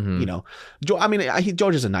hands. So, you know,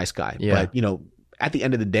 George is a nice guy, but you know, at the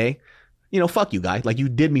end of the day, you know, fuck you, guy. Like, you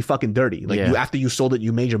did me fucking dirty. Like, you, after you sold it,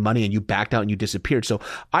 you made your money and you backed out and you disappeared. So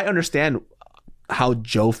I understand how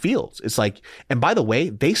Joe feels. It's like, and by the way,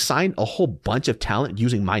 they signed a whole bunch of talent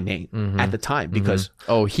using my name at the time because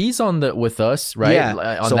he's on with us, right?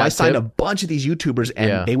 Yeah. So I signed a bunch of these YouTubers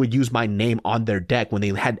and they would use my name on their deck when they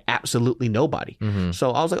had absolutely nobody.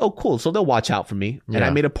 So I was like, oh, cool. So they'll watch out for me. And I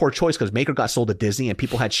made a poor choice because Maker got sold to Disney and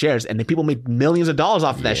people had shares and then people made millions of dollars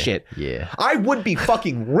off of that shit. Yeah. I would be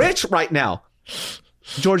fucking rich right now.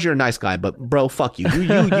 George, you're a nice guy, but bro, fuck you.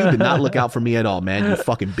 You did not look out for me at all, man. You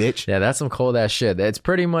fucking bitch. Yeah, that's some cold ass shit. It's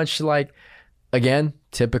pretty much like, again,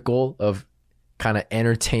 typical of kind of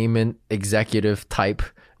entertainment executive type.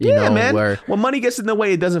 You know, man. Where, when money gets in the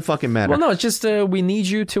way, it doesn't fucking matter. Well, no, it's just we need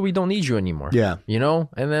you till we don't need you anymore. Yeah. You know?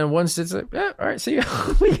 And then once it's like, all right, see,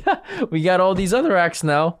 we got all these other acts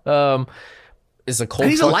now. Is a cold. And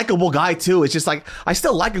he's a likable guy too. It's just like, I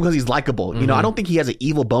still like him because he's likable. You know, I don't think he has an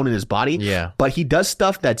evil bone in his body. Yeah. But he does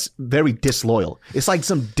stuff that's very disloyal. It's like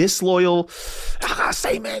some disloyal. I gotta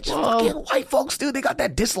say, man, just fucking white folks, dude, they got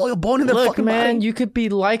that disloyal bone in their fucking man, body. you could be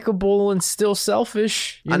likable and still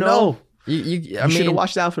selfish. You I know. You should have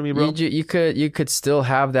watched out for me, bro. You could still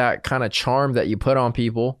have that kind of charm that you put on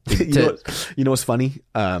people. You know what's funny?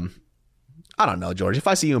 I don't know, George. If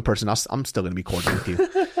I see you in person, I'm still gonna be cordial with you.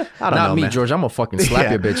 I don't know, Not me, man. George. I'm gonna fucking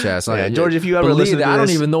slap your bitch ass. Yeah, George, if you ever listen to this, I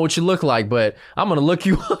don't even know what you look like, but I'm gonna look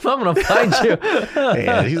you up. I'm gonna find you.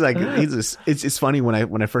 Yeah, it's funny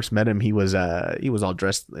when I first met him, he was all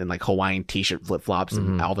dressed in like Hawaiian t-shirt, flip flops,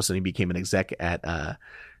 and all of a sudden he became an exec at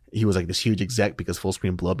he was like this huge exec because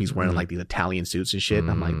Fullscreen blew up. He's wearing like these Italian suits and shit.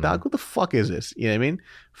 And I'm like, dog, what the fuck is this? You know what I mean?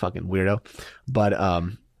 Fucking weirdo. But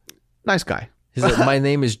nice guy. He's like, my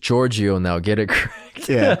name is Giorgio now. Get it correct.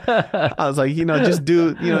 Yeah. I was like, just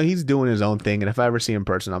do, he's doing his own thing. And if I ever see him in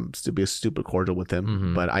person, I'm still be super cordial with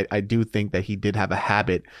him. But I do think that he did have a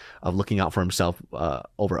habit of looking out for himself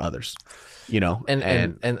over others,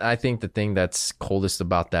 And I think the thing that's coldest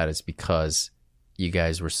about that is because you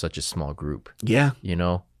guys were such a small group. Yeah.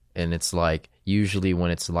 And it's like, usually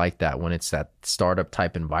when it's like that, when it's that startup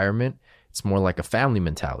type environment, it's more like a family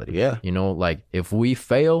mentality. Yeah. Like if we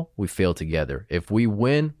fail together. If we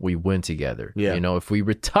win together. Yeah. If we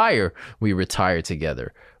retire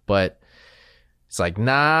together. But it's like,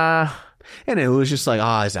 nah. And it was just like,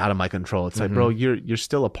 it's out of my control. It's like, bro, you're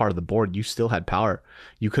still a part of the board. You still had power.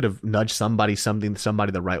 You could have nudged somebody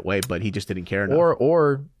the right way, but he just didn't care enough.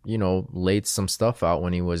 Or laid some stuff out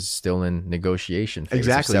when he was still in negotiation phase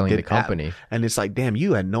of selling the company. And it's like, damn,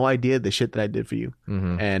 you had no idea the shit that I did for you.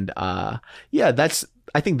 And I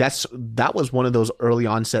think that was one of those early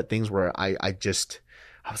onset things where I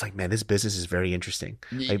was like, man, this business is very interesting.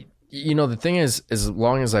 The thing is, as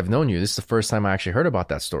long as I've known you, this is the first time I actually heard about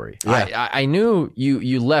that story. Yeah. I knew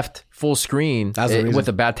you left Fullscreen with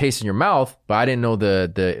a bad taste in your mouth, but I didn't know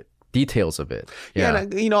the details of it. Yeah,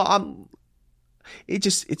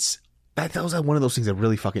 that was one of those things that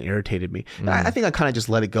really fucking irritated me. I think I kind of just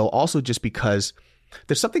let it go. Also, just because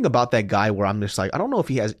there's something about that guy where I'm just like, I don't know if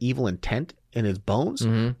he has evil intent in his bones,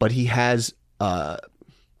 but he has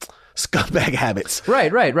scumbag habits.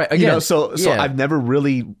 Right. Again, so I've never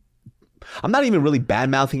really. I'm not even really bad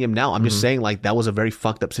mouthing him now. I'm just saying like that was a very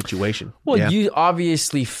fucked up situation. Well, you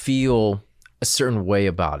obviously feel a certain way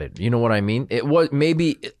about it. You know what I mean? It was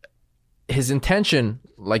maybe his intention,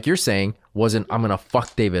 like you're saying, wasn't I'm gonna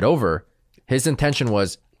fuck David over. His intention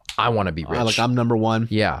was I want to be rich. I'm number one.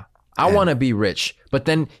 Yeah. I want to be rich. But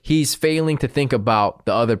then he's failing to think about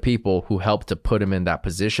the other people who helped to put him in that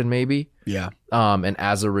position maybe. Yeah. And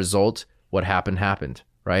as a result, what happened.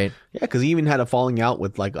 Right? Yeah, because he even had a falling out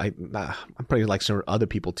with I'm pretty like some other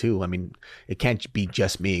people too. I mean, it can't be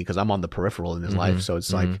just me because I'm on the peripheral in his life. So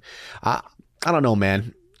it's like, I don't know,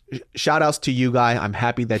 man. Shout outs to you, guy. I'm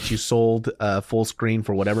happy that you sold Fullscreen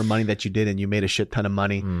for whatever money that you did and you made a shit ton of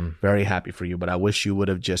money. Very happy for you. But I wish you would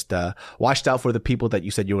have just watched out for the people that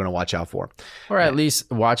you said you were going to watch out for. Or at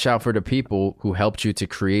least watch out for the people who helped you to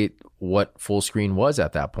create what Fullscreen was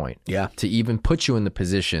at that point. Yeah. To even put you in the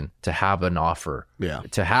position to have an offer. Yeah.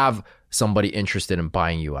 To have somebody interested in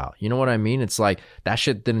buying you out. You know what I mean? It's like that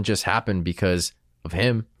shit didn't just happen because of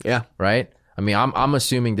him. Yeah. Right? I mean, I'm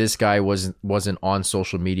assuming this guy wasn't on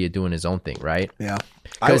social media doing his own thing, right? Yeah.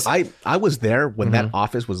 I was there when that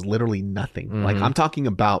office was literally nothing. Like I'm talking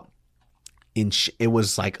about it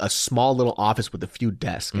was like a small little office with a few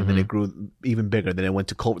desks, and then it grew even bigger. Then it went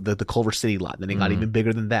to the Culver City lot. Then it got even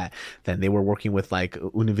bigger than that. Then they were working with like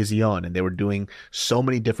Univision, and they were doing so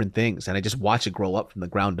many different things. And I just watched it grow up from the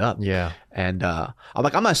ground up. Yeah. And I'm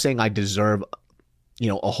not saying I deserve,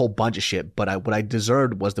 a whole bunch of shit, but what I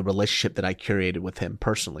deserved was the relationship that I curated with him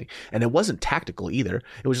personally. And it wasn't tactical either.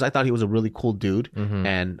 It was just, I thought he was a really cool dude.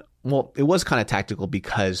 And well, it was kind of tactical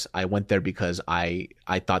because I went there because I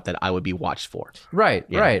thought that I would be watched for. Right,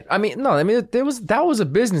 right. I mean, that was a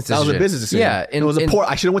business decision. That was a business decision. Yeah. It was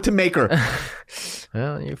I should have went to Maker.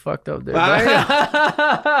 Well, you fucked up there. Don't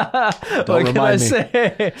What can I remind me. say?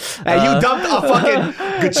 Hey, you dumped a fucking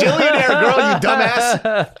gajillionaire girl, you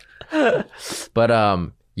dumbass. But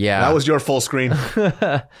yeah. That was your full screen.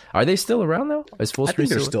 Are they still around though? Is full I screen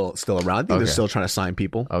think they're still around. I think they're still trying to sign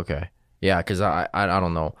people. Okay. Yeah, because I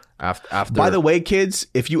don't know. After By the way, kids,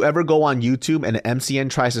 if you ever go on YouTube and an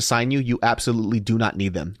MCN tries to sign you, you absolutely do not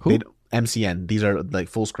need them. Who? MCN. These are like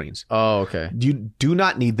full screens. Oh, okay. You do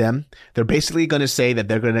not need them. They're basically going to say that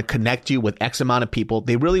they're going to connect you with X amount of people.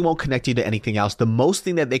 They really won't connect you to anything else. The most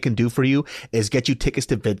thing that they can do for you is get you tickets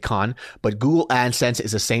to VidCon, but Google AdSense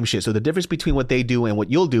is the same shit. So the difference between what they do and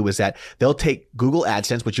what you'll do is that they'll take Google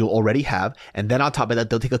AdSense, which you'll already have, and then on top of that,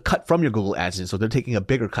 they'll take a cut from your Google AdSense. So they're taking a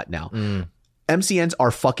bigger cut now. MCNs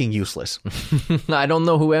are fucking useless. I don't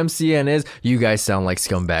know who MCN is. You guys sound like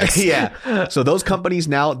scumbags. Yeah. So those companies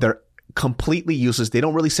now, they're completely useless. They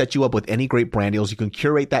don't really set you up with any great brand deals. You can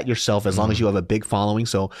curate that yourself as long as you have a big following.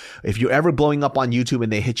 So if you're ever blowing up on YouTube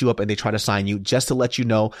and they hit you up and they try to sign you, just to let you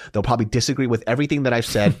know, they'll probably disagree with everything that I've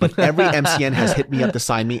said, but every MCN has hit me up to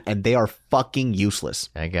sign me and they are fucking useless.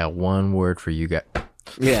 I got one word for you guys.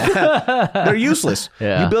 Yeah. They're useless.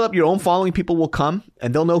 Yeah. You build up your own following, people will come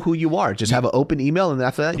and they'll know who you are. Just have an open email and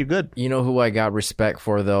after that, you're good. You know who I got respect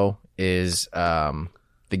for though is the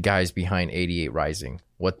guys behind 88 Rising.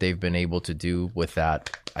 What they've been able to do with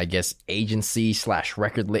that, I guess, agency /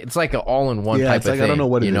 record label. It's like an all-in-one type of thing. I don't know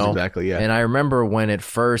what it is exactly. Yeah. And I remember when it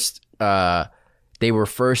first, they were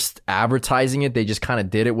first advertising it. They just kind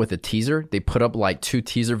of did it with a teaser. They put up like 2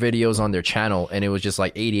 teaser videos on their channel, and it was just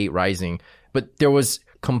like 88 Rising. But it was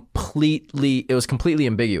completely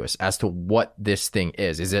ambiguous as to what this thing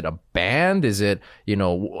is. Is it a band? Is it,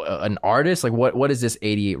 an artist? Like what is this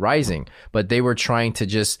 88 Rising? But they were trying to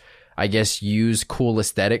just, I guess, use cool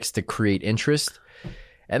aesthetics to create interest.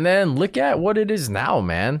 And then look at what it is now,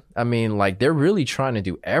 man. I mean, like, they're really trying to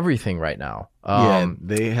do everything right now.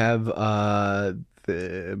 They have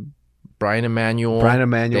Brian Emanuel.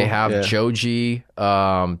 They have Joji.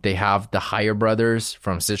 They have the Higher Brothers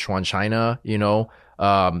from Sichuan, China.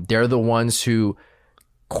 They're the ones who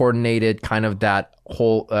coordinated kind of that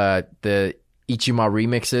whole the Ichima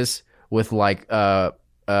remixes with like ASAP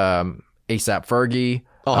Fergie.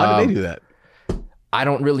 Oh, how did they do that? I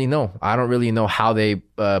don't really know. I don't really know how they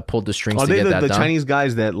pulled the strings to get that done. The Chinese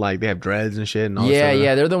guys that like they have dreads and shit and all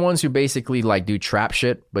yeah, they're the ones who basically like do trap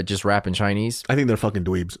shit but just rap in Chinese. I think they're fucking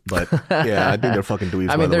dweebs, but yeah, I think they're fucking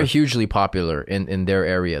dweebs. I mean, they're hugely popular in their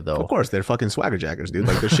area though. Of course, they're fucking swagger jackers, dude.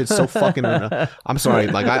 Like their shit's so fucking I'm sorry.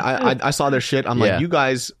 Like I saw their shit. I'm like, you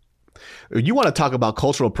guys, you want to talk about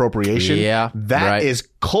cultural appropriation? Yeah. That is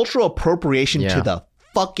cultural appropriation to the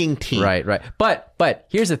fucking team. Right. But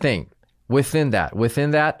here's the thing. Within that,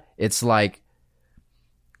 it's like,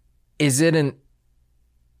 is it an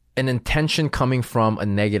intention coming from a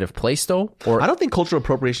negative place though? Or I don't think cultural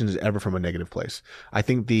appropriation is ever from a negative place. I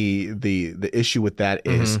think the issue with that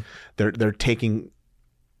is they're taking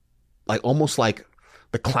like almost like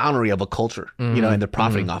the clownery of a culture, and they're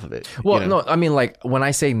profiting off of it. Well, no, I mean, like when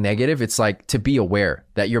I say negative, it's like to be aware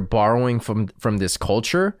that you're borrowing from this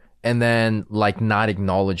culture. And then like not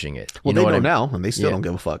acknowledging it. Well, they know now, and they still don't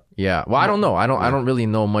give a fuck. Yeah. Well, I don't know. I don't really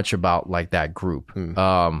know much about like that group.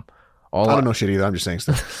 I don't know shit either. I'm just saying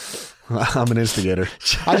stuff. I'm an instigator.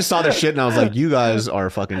 I just saw their shit and I was like, you guys are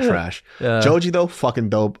fucking trash. Joji though, fucking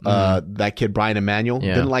dope. That kid Brian Emanuel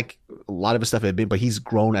didn't like a lot of his stuff had been, but he's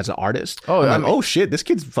grown as an artist. Oh, I'm like, oh shit, this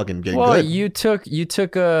kid's fucking getting good. Well, you took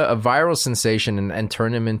a viral sensation and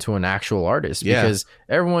turned him into an actual artist because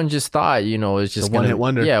everyone just thought, it's just one hit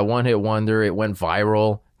wonder. Yeah, one hit wonder. It went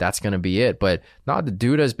viral. That's gonna be it. But no, the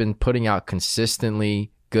dude has been putting out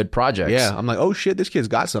consistently good projects. Yeah, I'm like, oh shit, this kid's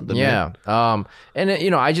got something. Yeah. Man.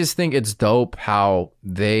 And I just think it's dope how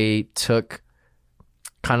they took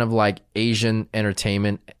kind of like Asian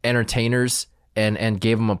entertainers and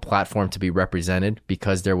gave them a platform to be represented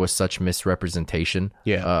because there was such misrepresentation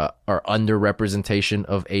or underrepresentation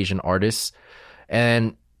of Asian artists.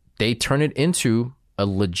 And they turn it into a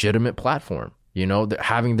legitimate platform. You know, they're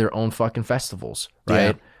having their own fucking festivals,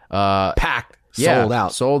 right? Packed,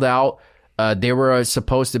 sold out. They were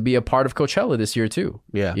supposed to be a part of Coachella this year too.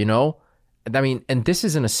 Yeah. You know, I mean, and this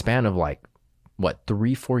is in a span of like, what,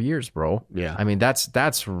 3-4 years, bro? Yeah. I mean,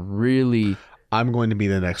 that's really... I'm going to be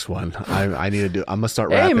the next one. I need to do... I'm going to start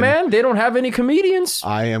rapping. Hey, man, they don't have any comedians.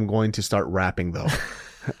 I am going to start rapping, though.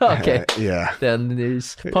 Okay. Yeah. Then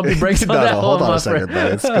there's pumping brakes on that. Hold on a second,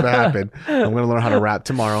 man. It's going to happen. I'm going to learn how to rap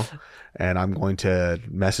tomorrow. And I'm going to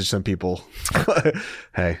message some people.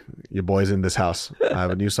 Hey, your boy's in this house. I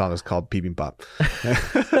have a new song. It's called Peeping Pop.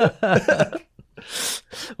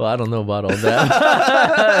 Well, I don't know about all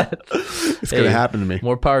that. It's going to happen to me.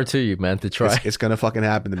 More power to you, man, to try. It's going to fucking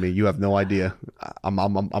happen to me. You have no idea. I'm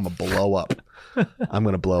a blow up. I'm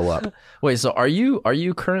going to blow up. Wait, so are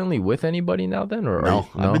you currently with anybody now then? Or No,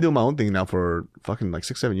 I've been doing my own thing now for fucking like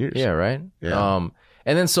 6-7 years. Yeah, right? Yeah.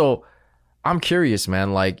 And then so I'm curious,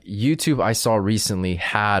 man, like YouTube I saw recently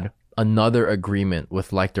had another agreement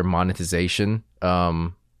with like their monetization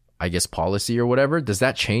I guess policy or whatever. Does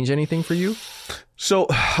that change anything for you? So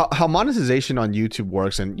how monetization on YouTube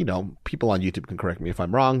works, and you know, people on YouTube can correct me if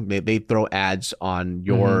I'm wrong. They throw ads on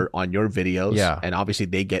your videos, yeah, and obviously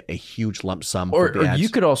they get a huge lump sum. Or, for the ads. You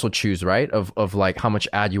could also choose, right, of like how much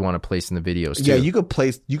ad you want to place in the videos. Too. Yeah, you could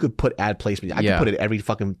put ad placement. I can put it every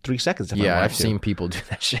fucking 3 seconds. If I've seen people do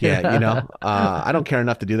that shit. Yeah, you know, I don't care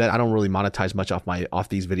enough to do that. I don't really monetize much off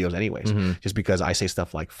these videos, anyways, just because I say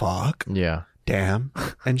stuff like fuck, yeah, damn,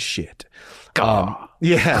 and shit.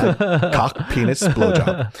 Yeah, cock, penis,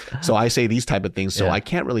 blowjob. So I say these type of things. So I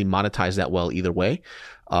can't really monetize that well either way.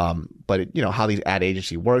 But you know how these ad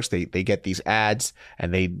agency works. They get these ads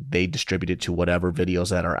and they distribute it to whatever videos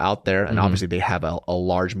that are out there. And obviously they have a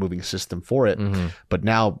large moving system for it. But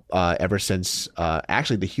now, ever since,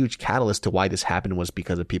 actually the huge catalyst to why this happened was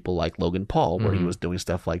because of people like Logan Paul, where he was doing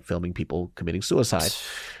stuff like filming people committing suicide.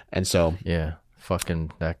 And so, yeah.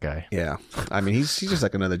 Fucking that guy. Yeah. I mean, he's just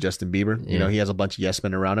like another Justin Bieber. You know, he has a bunch of yes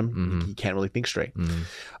men around him. He can't really think straight.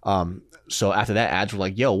 So after that, ads were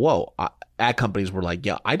like, yo, whoa. Ad companies were like,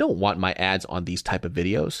 yeah, I don't want my ads on these type of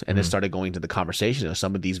videos. And it started going to the conversation of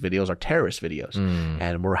some of these videos are terrorist videos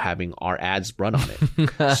and we're having our ads run on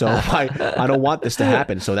it. So I don't want this to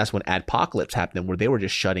happen. So that's when Adpocalypse happened, where they were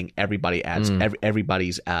just shutting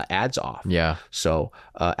everybody's ads off. Yeah. So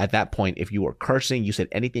at that point, if you were cursing, you said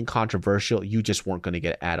anything controversial, you just weren't going to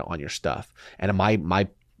get an ad on your stuff. And my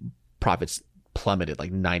profits plummeted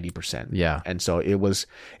like 90%. Yeah. And so it was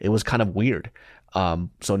kind of weird.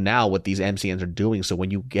 So now what these MCNs are doing, so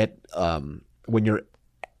when you get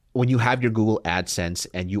when you have your Google AdSense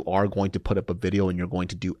and you are going to put up a video and you're going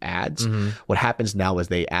to do ads, what happens now is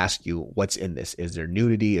they ask you, what's in this? Is there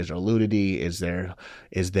nudity? Is there nudity? Is there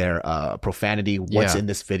profanity? What's in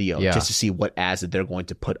this video? Just to see what ads that they're going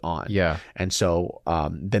to put on. Yeah. And so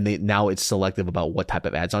then now it's selective about what type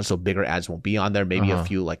of ads on. So bigger ads won't be on there. Maybe a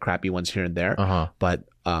few like crappy ones here and there. But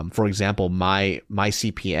for example, my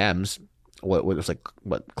CPMs, what was like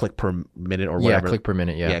click per minute or whatever. Yeah, click per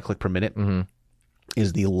minute. Yeah, click per minute.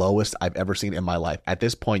 Is the lowest I've ever seen in my life. At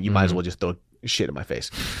this point, you might as well just throw shit in my face.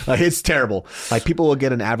 Like, it's terrible. Like, people will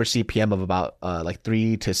get an average CPM of about like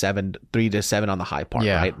 3 to 7 on the high part,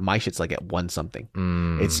 right? My shit's like at 1 something.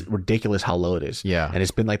 It's ridiculous how low it is. Yeah. And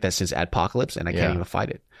it's been like that since Adpocalypse, and I can't even fight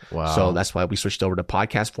it. Wow. So that's why we switched over to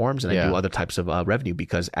podcast forums, and I do other types of revenue,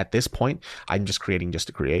 because at this point I'm just creating just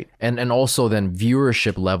to create. And also then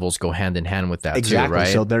viewership levels go hand in hand with that too, right?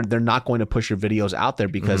 So they're not going to push your videos out there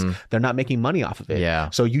because they're not making money off of it.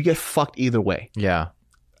 Yeah. So you get fucked either way. Yeah.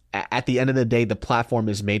 At the end of the day, the platform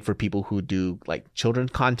is made for people who do like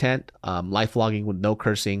children's content, life vlogging with no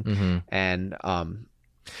cursing, and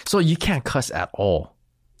so you can't cuss at all.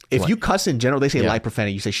 If you cuss in general, they say light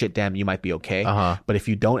profanity. You say shit, damn, you might be okay. But if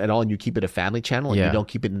you don't at all, and you keep it a family channel, and you don't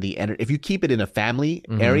keep it in the if you keep it in a family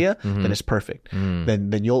area, then it's perfect.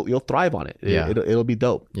 Then you'll thrive on it. It'll be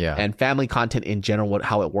dope. Yeah. And family content in general,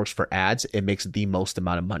 how it works for ads, it makes the most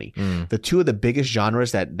amount of money. The two of the biggest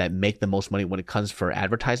genres that make the most money when it comes for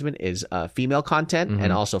advertisement is female content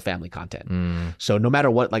and also family content. So no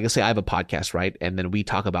matter what, like I say, I have a podcast, right? And then we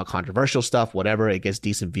talk about controversial stuff, whatever, it gets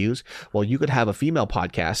decent views. Well, you could have a female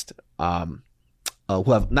podcast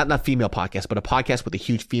who have not female podcast, but a podcast with a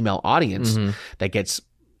huge female audience that gets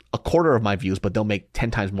a quarter of my views, but they'll make 10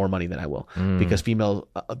 times more money than I will because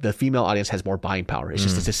the female audience has more buying power. It's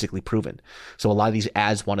just statistically proven. So a lot of these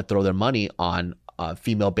ads want to throw their money on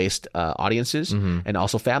female based audiences and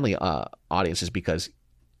also family audiences, because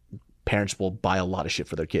parents will buy a lot of shit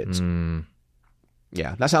for their kids.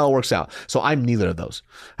 Yeah, that's how it works out. So I'm neither of those.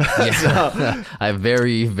 Yeah. I'm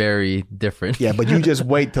very, very different. Yeah, but you just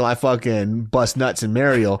wait till I fucking bust nuts and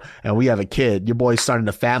Mario and we have a kid. Your boy's starting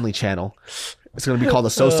a family channel. It's going to be called the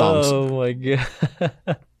So Songs. Oh my God.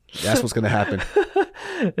 That's what's going to happen.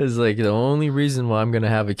 It's like the only reason why I'm going to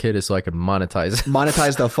have a kid is so I can monetize.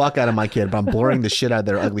 Monetize the fuck out of my kid, but I'm blurring the shit out of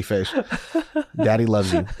their ugly face. Daddy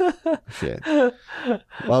loves you. Shit.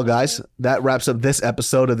 Well, guys, that wraps up this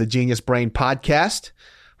episode of the Genius Brain Podcast.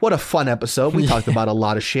 What a fun episode. We talked about a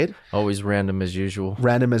lot of shit. Always random as usual.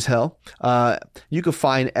 Random as hell. You can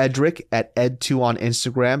find Edric at Ed2 on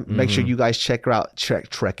Instagram. Make sure you guys check it out.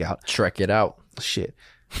 Check it out. Shit.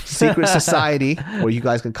 Secret Society, where you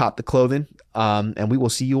guys can cop the clothing. And we will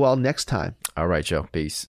see you all next time. All right, Joe. Peace.